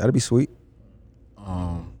 verses. That'd be sweet.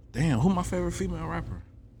 Damn, who my favorite female rapper?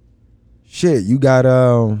 Shit, you got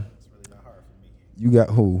you got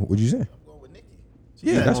who? What'd you say? I'm going with Nicki.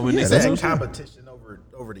 Yeah, that's what. Yeah, It's that's had what I'm saying. competition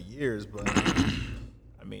over the years, but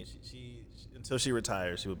I mean, she until she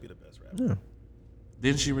retires, she would be the best rapper. Yeah.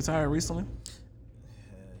 Didn't she retire recently?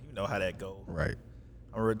 You know how that goes. Right.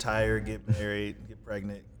 I'm gonna retire, get married, get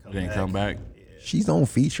pregnant, Come back. Yeah. She's on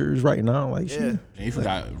features right now. Like Yeah. And you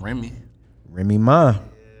forgot Remy. Remy Ma,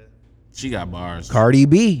 She got bars. Cardi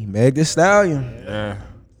B, Meg Thee Stallion. Yeah.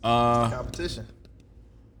 Competition.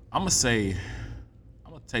 I'm gonna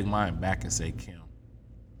take mine back and say Kim.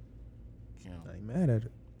 I ain't mad at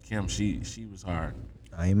it. Kim, she was hard.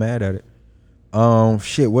 I ain't mad at it.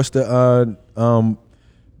 Shit. What's the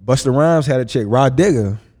Busta Rhymes had a chick, Rod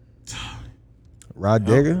Digger. Rod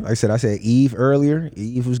Digger. Like I said Eve earlier.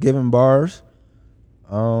 Eve was giving bars.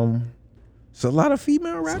 It's a lot of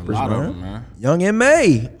female rappers, a lot man. of them, man. Young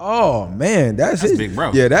M.A. Oh man, that's his Big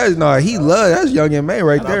Bro. Yeah, that's that's Young M.A.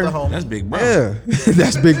 right there. That's Big Bro. Yeah,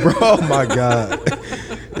 that's Big Bro. Oh my god,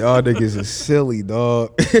 y'all niggas is silly,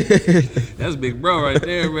 dog. That's Big Bro right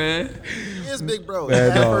there, man. He is Big Bro.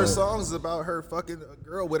 Man, Half her dog. songs about her fucking a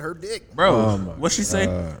girl with her dick. Bro, what she say?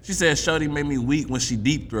 She said Shorty made me weak when she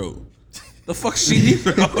deep throat. The fuck she deep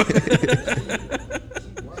throat?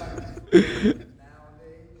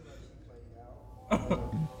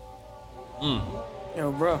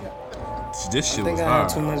 Yo, bro. This shit I think was I had hard.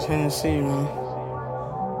 too much Hennessy, man.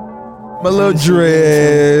 My little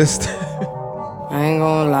dressed. I ain't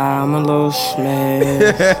gonna lie, I'm a little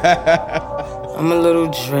smashed. I'm a little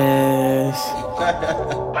dressed. We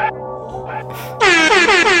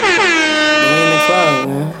in the club,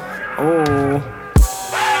 man. Oh.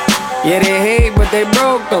 Yeah, they hate, but they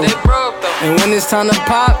broke though. And when it's time to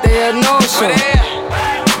pop, they a no-show.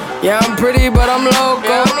 Yeah, I'm pretty, but I'm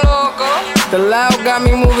loco. The loud got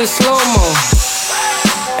me moving slow-mo.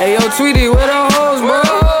 Hey, yo, Tweety, where the hoes, bro?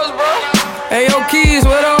 Hey, yo, Keys,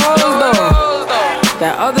 where the hoes, though?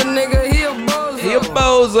 That other nigga, he a bozo. He a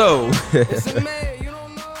bozo.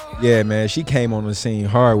 Yeah, man, she came on the scene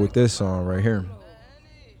hard with this song right here.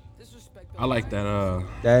 I like that.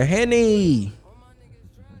 That Henny.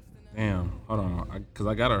 Damn, hold on, cause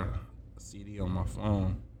I got her CD on my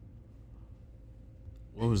phone.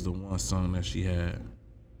 What was the one song that she had?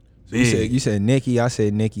 So you said Nicki. I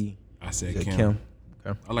said Nicki. I said You Kim.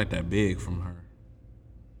 Okay. I like that Big from her.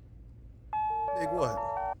 Big what?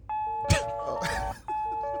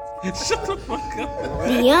 Shut the fuck up.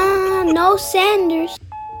 Beyond no Sanders.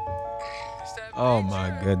 Oh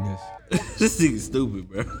my goodness. This nigga stupid,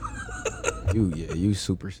 bro. You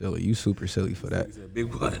super silly. You super silly for that.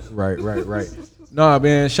 Big butt. Right. No,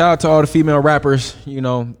 man. Shout out to all the female rappers. You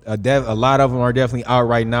know, a lot of them are definitely out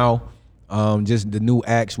right now. Just the new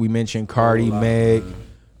acts we mentioned: Cardi, Meg,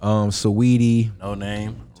 Saweetie, No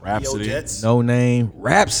Name, Rhapsody. No Name,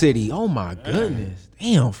 Rhapsody. Oh my goodness,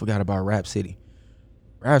 damn! Forgot about Rhapsody.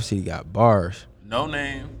 Rhapsody got bars. No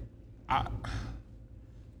Name. I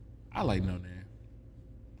like No Name.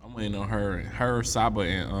 I'm waiting on her, Saba,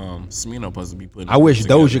 and Smino supposed to be putting. I wish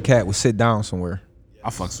together. Doja Cat would sit down somewhere. I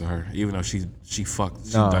fucks with her, even though she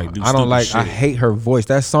fucks. No, like, do I don't like. shit. I hate her voice.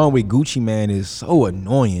 That song with Gucci Man is so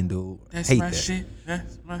annoying, dude. That's hate my that. shit.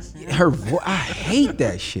 That's my shit. Her voice. I hate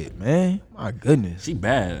that shit, man. My goodness. She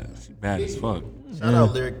bad. She bad as fuck. Shout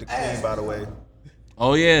out Lyric the Queen, by the way.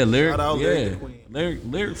 Oh yeah, Lyric. Shout out Yeah, Lyric the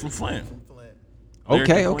Queen. Lyric from Flint.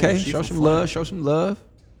 Okay. Show some love.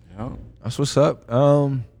 Yeah. That's what's up.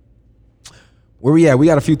 Where we at? We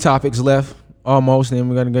got a few topics left, almost. Then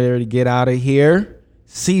we're gonna get ready to get out of here.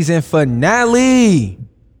 Season finale.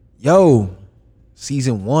 Yo,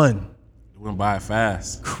 season 1. It went by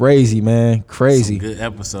fast. Crazy, man. Crazy. Some good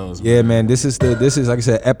episodes. Yeah, man. This is like I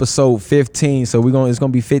said, episode 15. So it's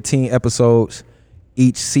gonna be 15 episodes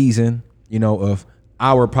each season, you know, of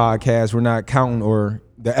our podcast. We're not counting or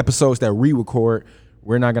the episodes that we record.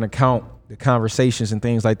 We're not gonna count the conversations and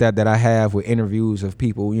things like that I have with interviews of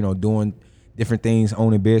people, you know, doing different things,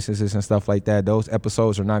 owning businesses and stuff like that. Those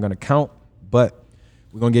episodes are not gonna count, but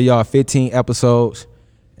we're gonna give y'all 15 episodes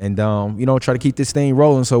and you know, try to keep this thing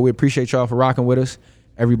rolling. So we appreciate y'all for rocking with us.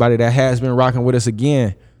 Everybody that has been rocking with us,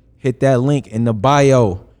 again, hit that link in the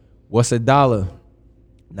bio. What's $1?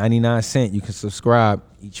 99 cents. You can subscribe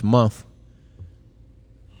each month.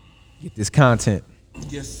 Get this content.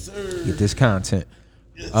 Yes, sir. Get this content.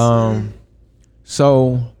 Yes, sir.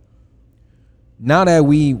 So now that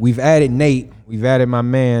we've added Nate, we've added my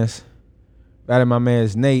man's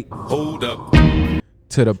Nate. Hold up.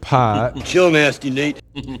 To the pod. Chill, nasty Nate.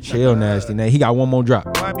 Chill, nasty Nate. He got one more drop.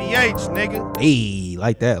 YBH, nigga. Hey,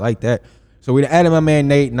 like that. So we added my man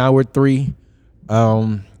Nate. Now we're 3.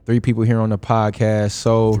 3 people here on the podcast.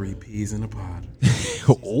 So 3 peas in the pod.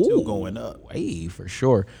 Still going up. Hey, for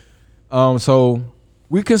sure. So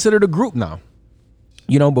we considered a group now.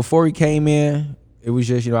 You know, before he came in, it was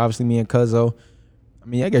just, you know, obviously me and Cuzzo. I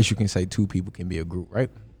mean, I guess you can say 2 people can be a group, right?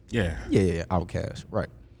 Yeah. Yeah. Outcast, right?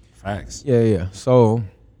 Facts. Yeah. So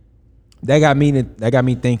that got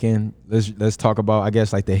me thinking. Let's talk about, I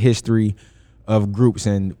guess, like the history of groups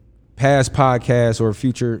and past podcasts or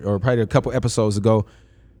future, or probably a couple episodes ago.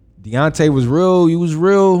 Deontay was real. You was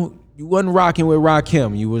real. You wasn't rocking with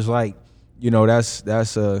Rakim. You was like, you know,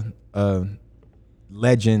 that's a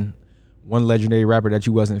legend, one legendary rapper that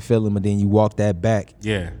you wasn't feeling, but then you walked that back.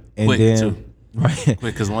 Yeah. And quick then too. Right. Quick,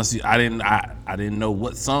 because once I didn't know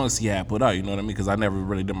what songs he had put out. You know what I mean? Because I never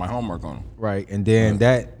really did my homework on him. Right. And then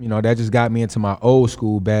that just got me into my old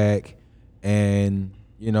school bag, and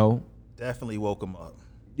you know, definitely woke him up.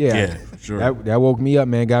 Yeah, for sure. That woke me up,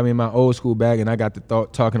 man. Got me in my old school bag, and I got to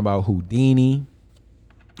talking about Houdini,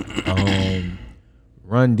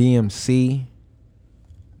 Run DMC,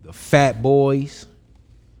 the Fat Boys.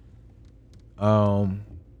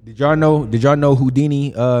 Did y'all know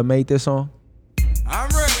Houdini made this song? I'm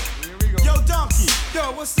ready. Here we go. Yo, Donkey.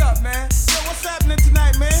 Yo, what's up, man? Yo, what's happening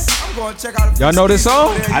tonight, man? I'm going to check out. Y'all know this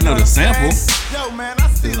song? I know the sample. Yo, man, I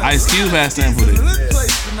see Ice Cube has sampled it.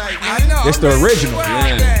 I know. It's the original. Yeah.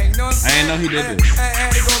 I didn't know he did this.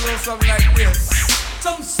 And it goes a little something like this.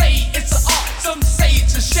 Some say it's an art, some say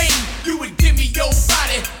it's a shame. You would give me your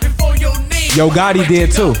body before your name. Yo Gotti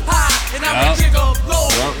did too. And I'm a jigger low.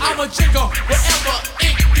 I'm a jigger wherever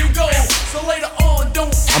it you go. So later on,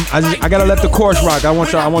 don't I gotta let the chorus rock. I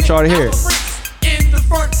want y'all to hear it. In the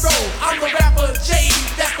front row, I'm the rapper J,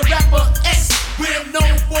 that's the rapper X. We're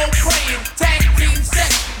known for praying, tag team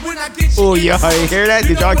set. When I get you, oh y'all hear that?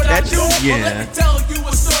 Did y'all catch it? Yeah. Let me tell you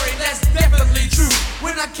a story that's definitely true.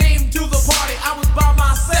 When I came to the party, I was by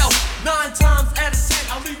myself. 9 times out of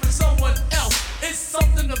 10, I'm leaving someone else. It's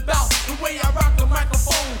something about the way I rock the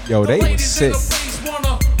microphone. Yo, they was sick. The ladies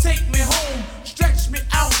wanna take me home, stretch me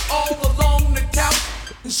out all along the couch,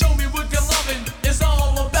 and show me what your loving is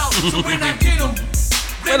all about. So when I get them,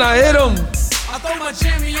 when I hit them, I throw my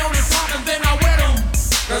jammy on the top and then I wet them.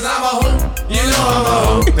 Cause I'm a hoe, you know I'm a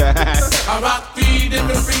hoe. I rock 3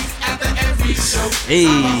 different beats after every show. Hey,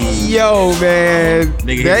 yo, man,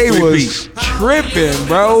 Nigga, they was tripping,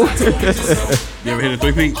 bro. You ever hit a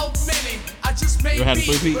 3-peat? You ever had a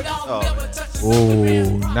 3-peat?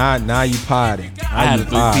 Oh, now you potting. I had a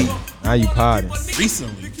 3-peat. Now you potting.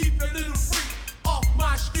 Recently.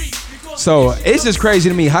 So it's just crazy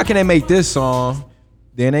to me. How can they make this song?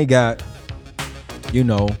 Then they got You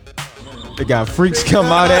know, they got freaks come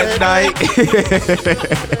out at night.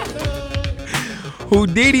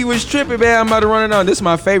 Houdini was tripping, man. I'm about to run it on. This is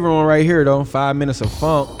my favorite one right here, though. 5 Minutes of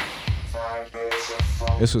Funk.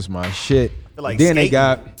 This was my shit. Like then skating. they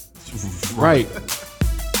got right.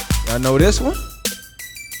 Y'all know this one?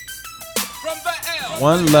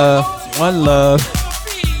 One Love, One Love.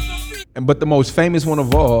 And but the most famous one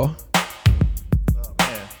of all.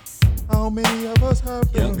 How many of us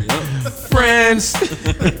have been friends?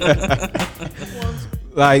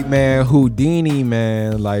 Like, man, Houdini,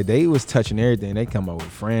 man, like they was touching everything. They come up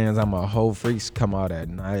with friends. I'm a whole freaks come out at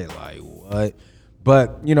night. Like, what?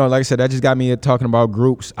 But, you know, like I said, that just got me talking about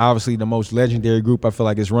groups. Obviously, the most legendary group I feel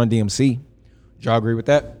like is Run DMC. Y'all agree with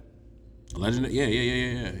that? Legendary?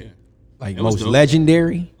 Yeah. Like most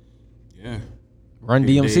legendary? Yeah. Run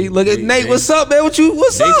DMC. Look at Nate. What's up, man?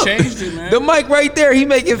 What's up? They changed it, man. The mic right there. He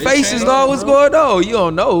making faces. Dog. What's going on? You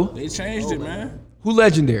don't know. They changed it, man. Who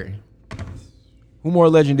legendary? Who more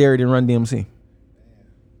legendary than Run DMC? I'm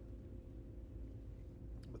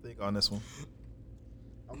gonna think on this one.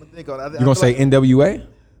 I'm gonna think on. You gonna say NWA?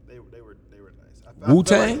 They were nice.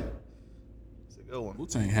 Wu-Tang? It's a good one.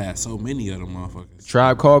 Wu-Tang had so many of them motherfuckers.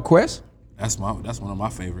 Tribe Called Quest? That's one of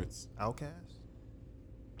my favorites. Outkast?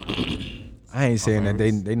 I ain't saying that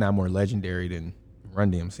they not more legendary than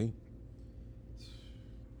Run DMC.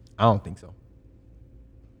 I don't think so.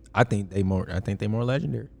 I think they more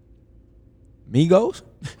legendary. Migos?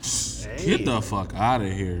 Get the fuck out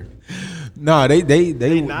of here. No, they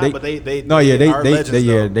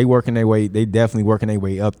working their way. They definitely working their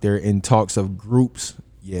way up there in talks of groups.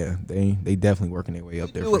 Yeah, they definitely working their way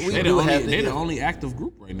up there for sure. They the only active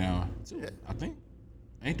group right now, too, I think.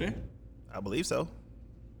 Ain't they? I believe so.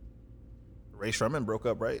 Ray Sherman broke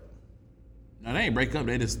up, right? No, they ain't break up.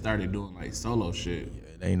 They just started doing like solo shit. Yeah,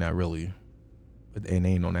 they not really, but they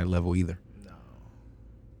ain't on that level either. No.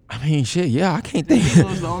 I mean, shit. Yeah, I can't think.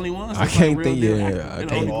 Those the only ones. I can't think. Yeah,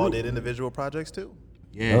 they all did individual projects too.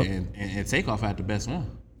 Yeah, and Takeoff had the best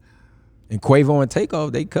one. And Quavo and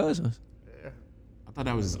Takeoff, they cousins. I thought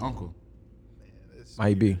that was his uncle.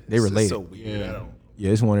 Might be. They related. So weird.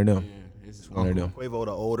 Yeah, it's one of them. Yeah, it's one of them. Quavo,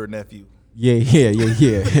 the older nephew. Yeah. Yeah,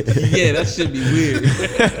 that should be weird.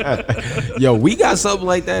 Yo, we got something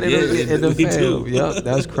like that in the fam. Yep,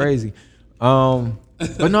 that's crazy.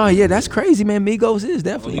 But no, yeah, that's crazy, man. Migos is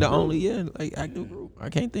definitely the only like active group. I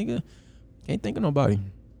can't think of nobody.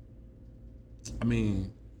 I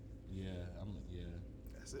mean,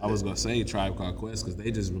 I was gonna say Tribe Called Quest because they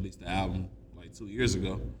just released the album like 2 years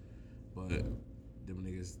ago, but them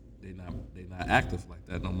niggas they not active like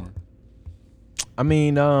that no more. I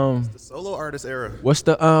mean, it's the solo artist era. What's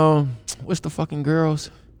the fucking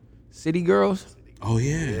girls? City Girls? Oh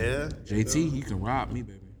yeah. JT, you can rob me,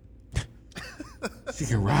 baby. She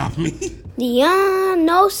can rob me.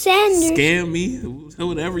 No Sanders. Scam me.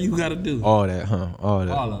 Whatever you gotta do. All that, huh? All that.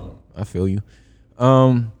 All of them. I feel you.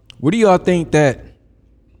 Where do y'all think that?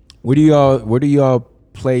 Where do y'all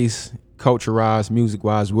place culture-wise,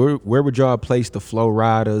 music-wise? Where would y'all place the Flow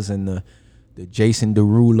Riders and the Jason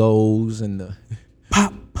Derulos and the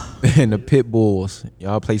pop and the Pitbulls?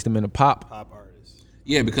 Y'all place them in the pop artists.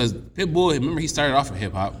 Yeah, because Pitbull, remember he started off in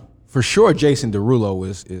hip hop. For sure, Jason Derulo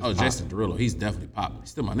is pop. Jason Derulo, he's definitely pop.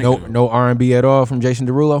 He's still my nigga. No R&B at all from Jason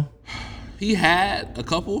Derulo. He had a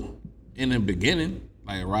couple in the beginning,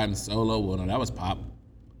 like Riding Solo. Well, no, that was pop.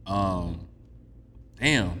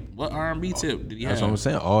 Damn, what R&B tip did he have? That's what I'm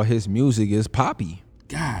saying. All his music is poppy.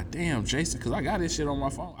 God damn, Jason, because I got his shit on my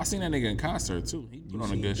phone. I seen that nigga in concert too. He put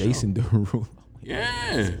on a good show. Jason Derulo.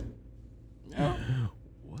 Yeah.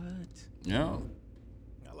 What? Yeah.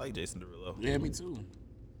 I like Jason Derulo. Yeah, me too.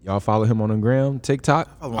 Y'all follow him on the gram, TikTok?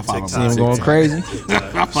 I follow him See him going crazy. This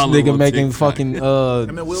nigga making fucking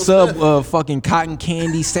fucking cotton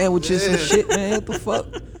candy sandwiches and shit, man. What the fuck?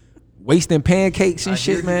 Wasting pancakes and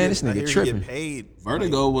shit, man. This nigga tripping.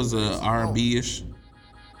 Vertigo was R&B-ish.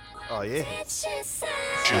 Oh yeah.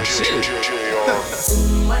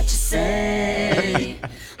 What you say?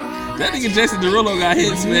 That nigga Jason Derulo got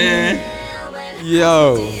hits, man.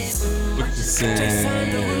 Yo. What you say?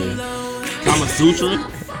 Kama Sutra.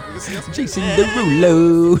 Jason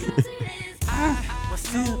Derulo.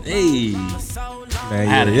 Hey.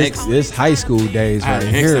 Man, this high school days right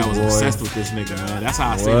here, I was boy. obsessed with this nigga, man. That's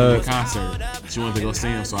how I seen him in concert. She wanted to go see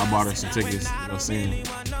him, so I bought her some tickets to go see him.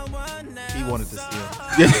 He wanted to see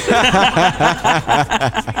him.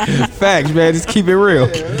 Facts, man. Just keep it real.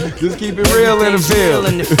 Just keep it real in the field.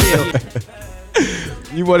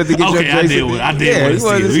 You wanted to get your Jason. I did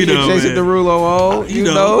want to see him. You know, Jason Derulo on. You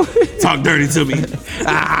know. Talk dirty to me. You know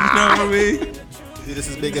what I mean? See, this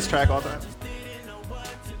is his biggest track all time.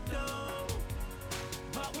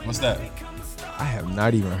 What's that? I have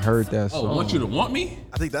not even heard that song. Oh, Want You to Want Me?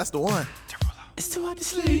 I think that's the one. It's too hard to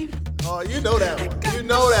sleep. Oh, you know that one. You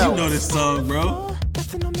know that You one. know this song, bro.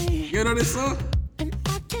 You know this song?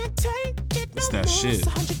 It's that shit.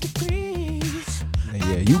 Man,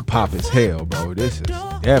 yeah, you pop as hell, bro. This is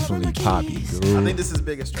definitely poppy, dude. I think this is his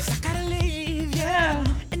biggest track.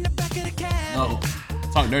 No.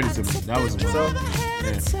 Talk Dirty to Me. That was the one. So?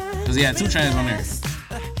 Yeah. Because he had 2 Chainz on there.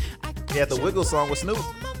 He had the Wiggle song with Snoop.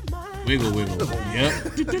 Wiggle.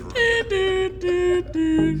 Yep.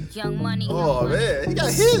 Young Money. Oh, man. He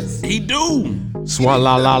got hits. He do.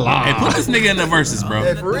 Swalla la la. Hey, put this nigga in the verses, bro.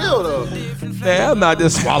 Hey, for real, though. Man, I'm not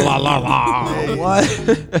this swalla la la. What?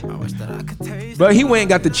 But he went and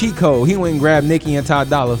got the cheat code. He went and grabbed Nicki and Ty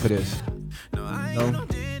Dolla for this. No.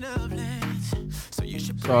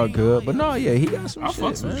 It's all good. But no, yeah, he got some I shit,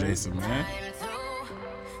 fucks with man. Jason, man.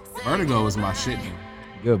 Vertigo was my shit.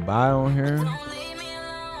 Goodbye on here.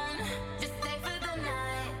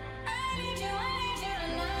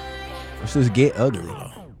 Let's just Get Ugly.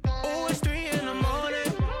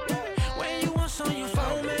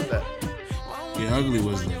 Get Ugly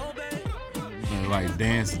was like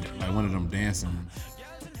dancing, like one of them dancing.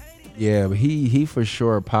 Yeah, but he for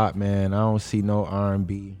sure pop, man. I don't see no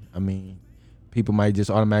R&B. I mean, people might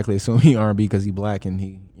just automatically assume he R&B because he black and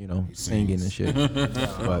he singing and shit.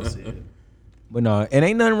 But no, it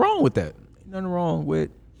ain't nothing wrong with that. Ain't nothing wrong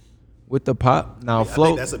with the pop. Now, I Flo,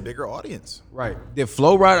 think that's a bigger audience. right? Did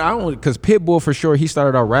Flo Rida? I don't, because Pitbull for sure he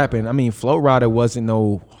started out rapping. I mean, Flo Rida wasn't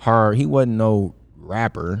no hard. He wasn't no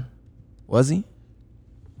rapper, was he?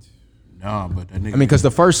 No, but that nigga. I mean, because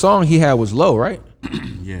the first song he had was Low, right?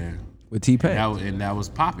 Yeah. With T-Pain. And that was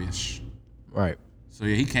popish. Right. So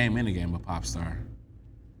yeah, he came in the game a pop star.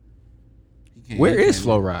 Where is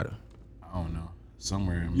Flo Rida? I don't know.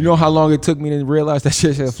 Somewhere. You know how long it took me to realize that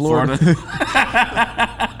shit said Florida?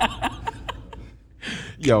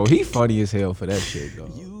 Yo, he funny as hell for that shit, though.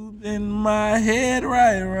 You in my head,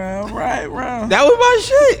 right round. That was my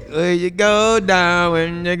shit. When you go down,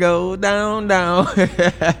 when you go down.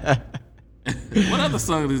 What other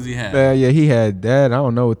song does he have? Yeah, he had that. I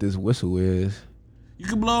don't know what this whistle is. You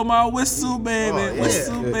can blow my whistle, baby. Oh, yeah.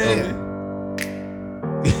 Whistle, baby.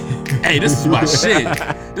 Hey, this is my shit.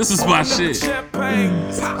 This is my shit.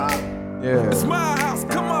 Champagne pop. Yeah. It's my house.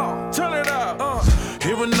 Come on, turn it up.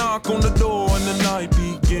 Hear a knock on the door and the night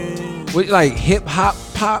begins. What, like hip hop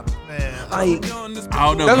pop? Man, Like, I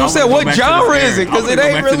don't know. that's what I'm saying. What genre is it? Because it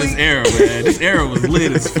ain't really. This era, man. This era was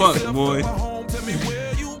lit as fuck, boy.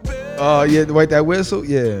 Oh yeah, wait, that whistle,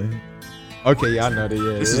 yeah. Okay, y'all know that.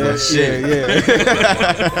 Yeah, This is that shit.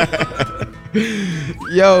 Yeah.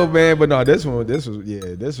 Yo, man, but no, this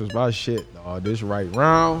was my shit. No, this right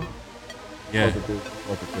round. Yeah. Fuck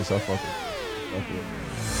with this. I fuck with this.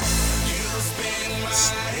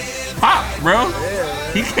 Pop, bro.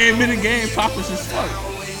 He came in the game popping as fuck.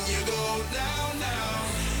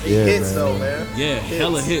 Yeah, hits man. though, man. Yeah,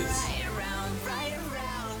 hella hits.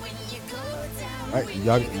 All right,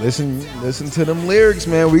 y'all listen to them lyrics,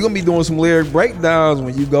 man. We're gonna be doing some lyric breakdowns.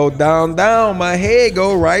 When you go down, my head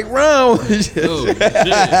go right round. Oh, shit.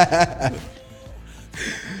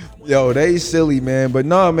 Yo, they silly, man. But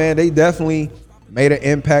no, man, they definitely made an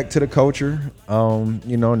impact to the culture.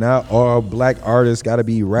 Now all black artists gotta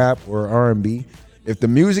be rap or R&B. If the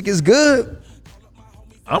music is good,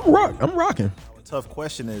 I'm rocking. Tough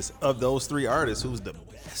question is, of those 3 artists, who's the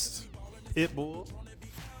best? Pitbull,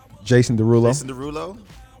 Jason Derulo.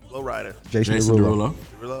 Flo Rida. Jason Derulo.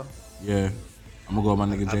 Derulo. Yeah. I'm gonna go with my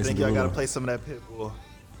nigga Jason I think y'all gotta Derulo. play some of that Pitbull.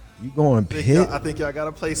 You going Pit? I think y'all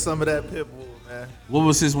gotta play some of that Pitbull, man. What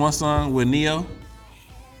was his one song with Neo?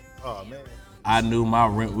 Oh man, I knew my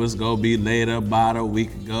rent was gonna be laid about a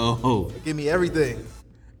week ago. give me everything.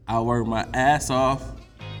 I worked my ass off.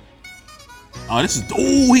 Oh,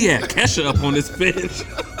 he had Kesha up on this bench.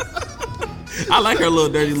 I like her little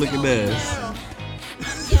dirty looking ass.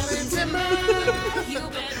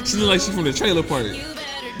 She look like she's from the trailer park.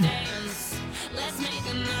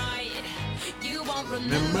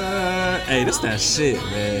 Remember? Hey, that's that shit,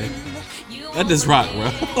 man. That just rock, bro.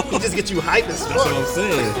 He just get you hyped as fuck. That's what I'm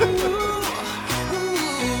saying.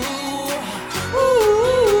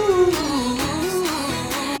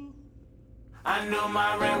 I know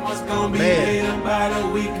my rent was gonna be paid about a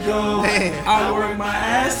week ago. I worked my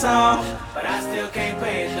ass off, but I still can't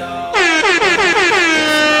pay it though.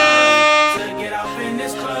 To get off in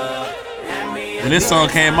this club. When this song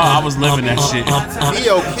came out, I was living that shit.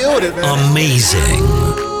 Neo killed it, man. Amazing.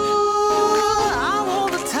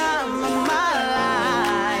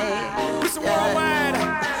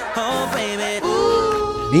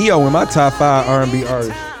 Neo in my top 5 R&B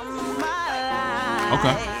artists.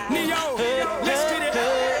 Okay.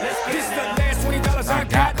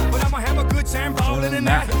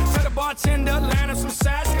 bartender, line up some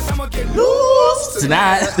sides, cause I'ma get loose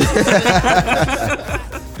tonight.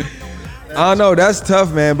 I don't know. That's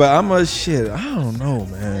tough, man. But I'm a shit. I don't know,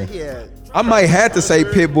 man. Yeah. I might have to say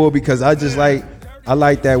Pitbull because I just like. I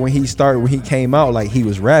like that when he came out, like he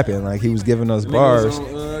was rapping, like he was giving us bars.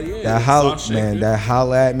 That holla, man, that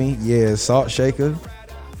holla at me, yeah, Salt Shaker,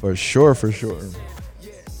 for sure.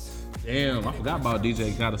 Damn, I forgot about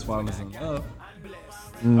DJ Got Us Falling in Love.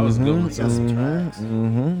 That was a good one.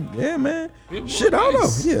 Yeah, man. Pitbull, shit, I don't know.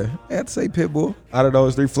 Yeah, I had to say Pitbull. Out of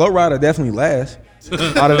those three, Flow Rider definitely last.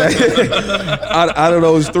 out of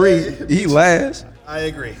those three, he last. I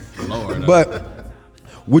agree. But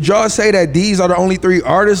would y'all say that these are the only three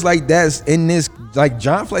artists like that's in this like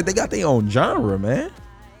genre? Like they got their own genre, man.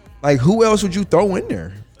 Like who else would you throw in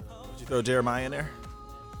there? Would you throw Jeremiah in there?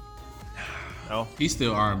 No, he's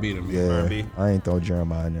still R&B to me. Yeah, R&B. I ain't throw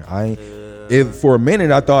Jeremiah in there. If for a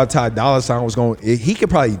minute I thought Ty Dolla $ign was going, he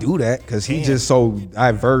could probably do that because he's just so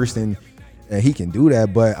diverse and he can do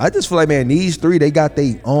that. But I just feel like, man, these three, they got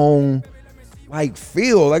their own like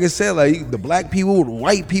feel. Like I said, like the black people, the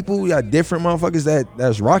white people, you got different motherfuckers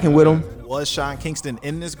that's rocking with them. Was Sean Kingston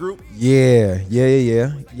in this group? Yeah,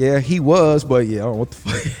 he was, but yeah, I don't know what the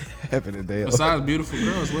fuck happened today. Besides Beautiful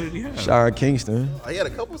Girls, what did he have? Sean Kingston. He had a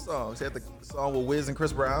couple songs. He had the song with Wiz and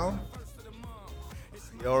Chris Brown.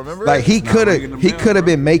 Y'all remember? Like he could have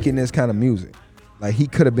been making this kind of music. Like he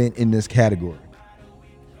could have been in this category.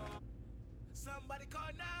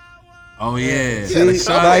 Oh yeah.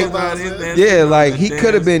 Like he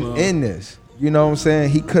could have been in this. You know what I'm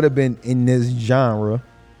saying? He could have been in this genre.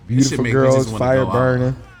 Beautiful Girls, Fire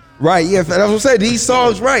Burning. Right, yeah, that's what I'm saying. These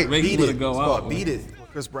songs, right. Beat It. It's called Beat It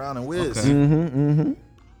with Chris Brown and Wiz. Okay.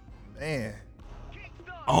 Man.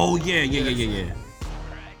 Oh yeah.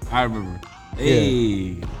 I remember.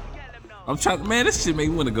 Hey. I'm trying, man, this shit make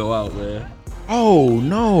me want to go out, man. Oh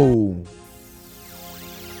no.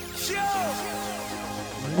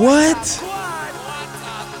 What?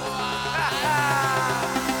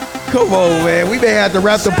 Come on, man. We may have to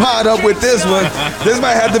wrap the pod up with this one. This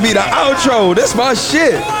might have to be the outro. This my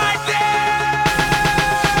shit.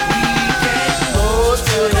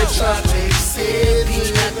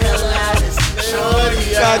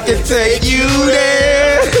 I can take you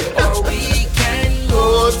there. Or we can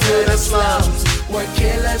go to the slums where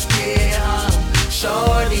killers get hung.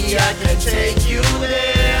 Shorty, I can take you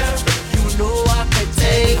there. You know I can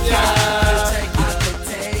take ya.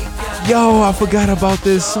 Yo, I forgot about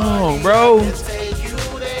this song, bro.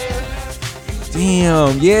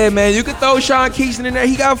 Damn, yeah, man. You could throw Sean Kingston in there.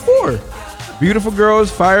 He got 4. Beautiful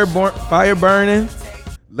Girls, Fire Burning,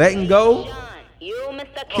 Letting Go,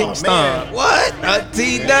 Kingston. What?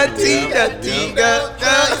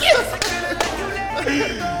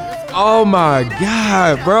 Oh my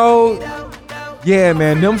God, bro. Yeah,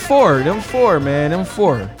 man. Them four, man.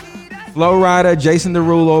 Flow Rider, Jason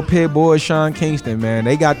Derulo, Pitbull, Sean Kingston, man.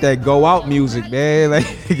 They got that go out music, man. Like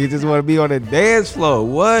you just want to be on the dance floor.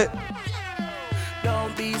 What?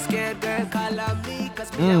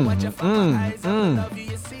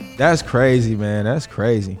 That's crazy, man. That's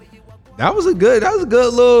crazy. That was a good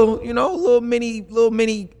little mini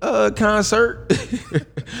concert.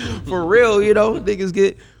 For real, niggas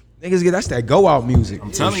get that's that go out music.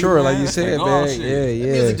 I'm telling you, sure, man, like you said, man.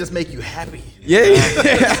 Yeah. Music just make you happy. Yeah.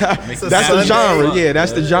 That's the genre. Yeah,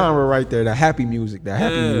 that's the genre right there. The happy music. The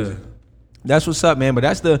happy music. That's what's up, man. But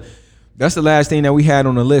that's the last thing that we had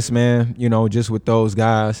on the list, man. Just with those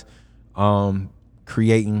guys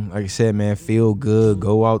creating, like I said, man, feel good,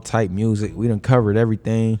 go out type music. We done covered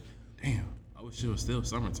everything. Damn, I wish it was still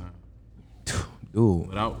summertime. Dude.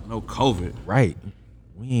 Without no COVID. Right.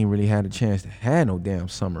 We ain't really had a chance to have no damn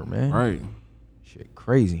summer, man. Right. Shit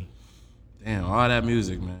crazy. Damn, all that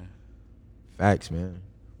music, man. Facts, man.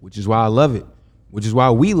 Which is why I love it. Which is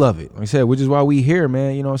why we love it. Like I said, which is why we here,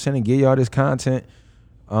 man. You know what I'm saying? And give y'all this content.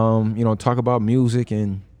 Talk about music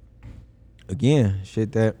and again,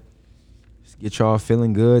 shit that get y'all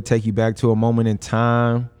feeling good, take you back to a moment in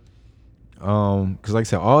time. Cause like I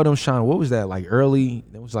said, all them shine, what was that? Like early,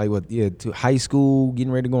 it was like to high school,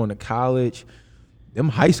 getting ready to go into college. Them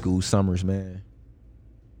high school summers, man.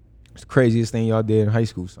 It's the craziest thing y'all did in high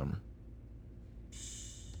school summer.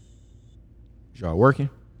 Y'all working?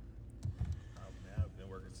 I've been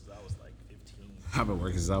working since I was like 15. I've been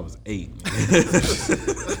working since I was 8.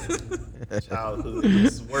 Childhood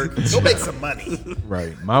is working. Go make some money.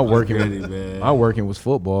 Right. My working was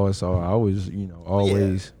football, so I was,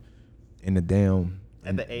 always in the damn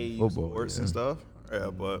at the age football, sports and stuff.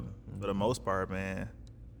 Yeah, but for the most part, man,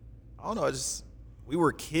 I don't know. We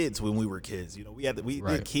were kids when we were kids. We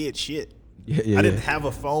did kid shit. I didn't have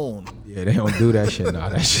a phone. Yeah, they don't do that shit now.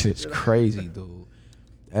 That shit is crazy, dude.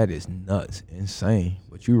 That is nuts, insane.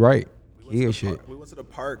 But you right. Yeah, shit. We went to the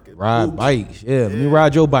park. Ride bikes. Yeah, let me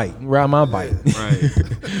ride your bike. Let me ride my bike. Right.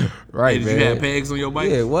 Right, Did man. you have pegs on your bike?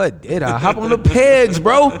 Yeah, what? Did I hop on the pegs,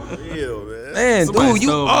 bro? Real, man. Man, Somebody dude, you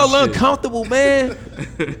stole my all shit. uncomfortable, man.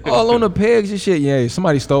 All on the pegs and shit. Yeah,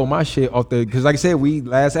 somebody stole my shit off the. Because like I said,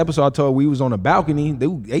 last episode I told we was on the balcony.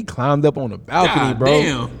 They climbed up on the balcony, God bro.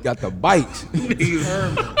 damn. Got the bikes.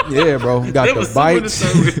 Yeah, bro. Got the bikes.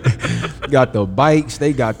 Got the bikes.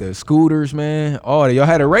 They got the scooters, man. Oh, y'all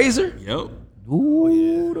had a Razor? Yep.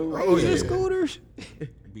 Ooh, the Razor scooters.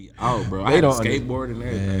 Be out, bro. I They had a don't skateboard and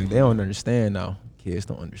everything. Man, they don't understand now. Kids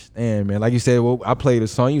don't understand, man. Like you said, well, I played a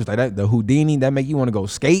song. You was like that, the Houdini that make you want to go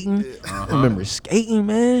skating. Remember skating,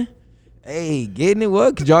 man? Hey, getting it?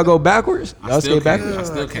 What? Could y'all go backwards? Y'all skate backwards? I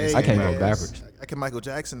still can't. I can't go backwards. I can Michael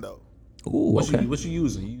Jackson though. Ooh, What okay. you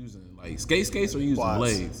using? You using like skates or you using Quads.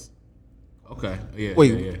 blades? Okay. Yeah.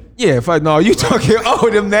 Wait, Yeah. if I no, you talking? Oh,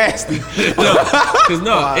 them nasty Because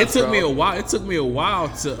it took me a while. It took me a while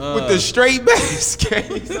to with the straight back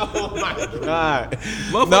skates. Oh my god!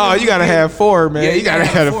 No, Motherfuckers you gotta be- have four, man. Yeah, you gotta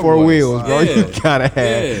have the four boys. wheels, bro. Yeah. You gotta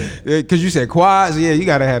have because you said quads. Yeah, you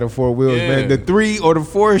gotta have the four wheels, Yeah. man. The 3 or the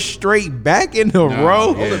 4 straight back in the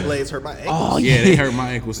row. yeah. Rollerblades hurt my ankles. Oh Yeah, they hurt my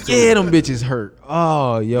ankles too. Yeah, them bitches hurt.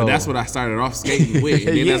 Oh, yo. But that's what I started off skating with.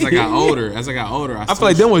 And then as I got older, I feel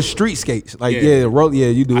like them was street skates. Like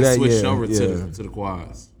you do I that. switched yeah, over yeah. to the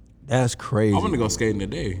quads. That's crazy. I want to go skating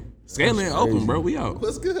today. Skating ain't crazy. open, bro. We out.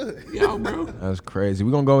 What's good? We out, bro. That's crazy. We're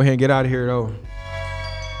gonna go ahead and get out of here though.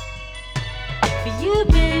 For you,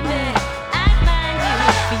 baby. I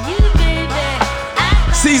find you. For you,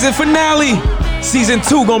 baby. Season finale. Season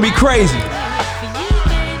 2 gonna be crazy.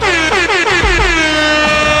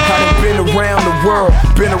 I done been around the world,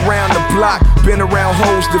 been around the block, been around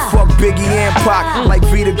hoes that fuck Biggie and Pac, like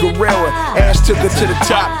Vita Guerrera. Ass took her to the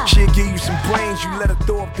top. She'll give you some brains, you let her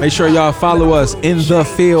throw up the Make sure y'all follow us in the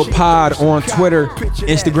Field Pod on Twitter,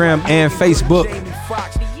 Instagram, and Facebook.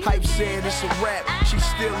 Hype said it's a rap. She's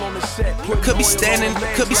still on the set. Could be standing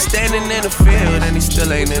in the field, and he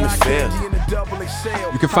still ain't in the field.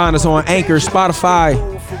 You can find us on Anchor, Spotify,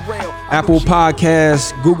 Apple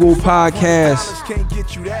Podcasts, Google Podcasts,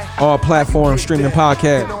 all platforms streaming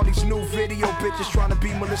podcasts.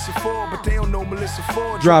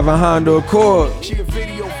 Driving Honda Accord. She a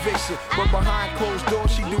video vixen, but behind closed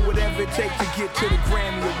doors she do whatever it takes to get to the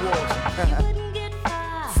Grammy Awards.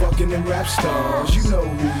 Fucking them rap stars, you know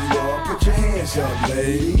who you are. Put your hands up,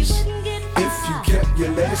 ladies. If you kept your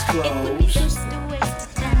legs closed,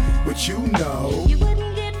 but you know.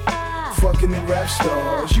 Fucking them rap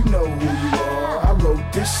stars, you know who you are. I wrote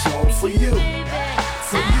this song for you,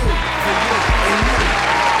 for you, and you.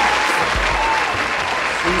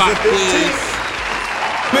 I'm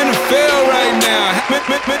in the field right now. I'm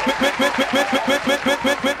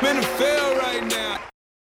in the field right now.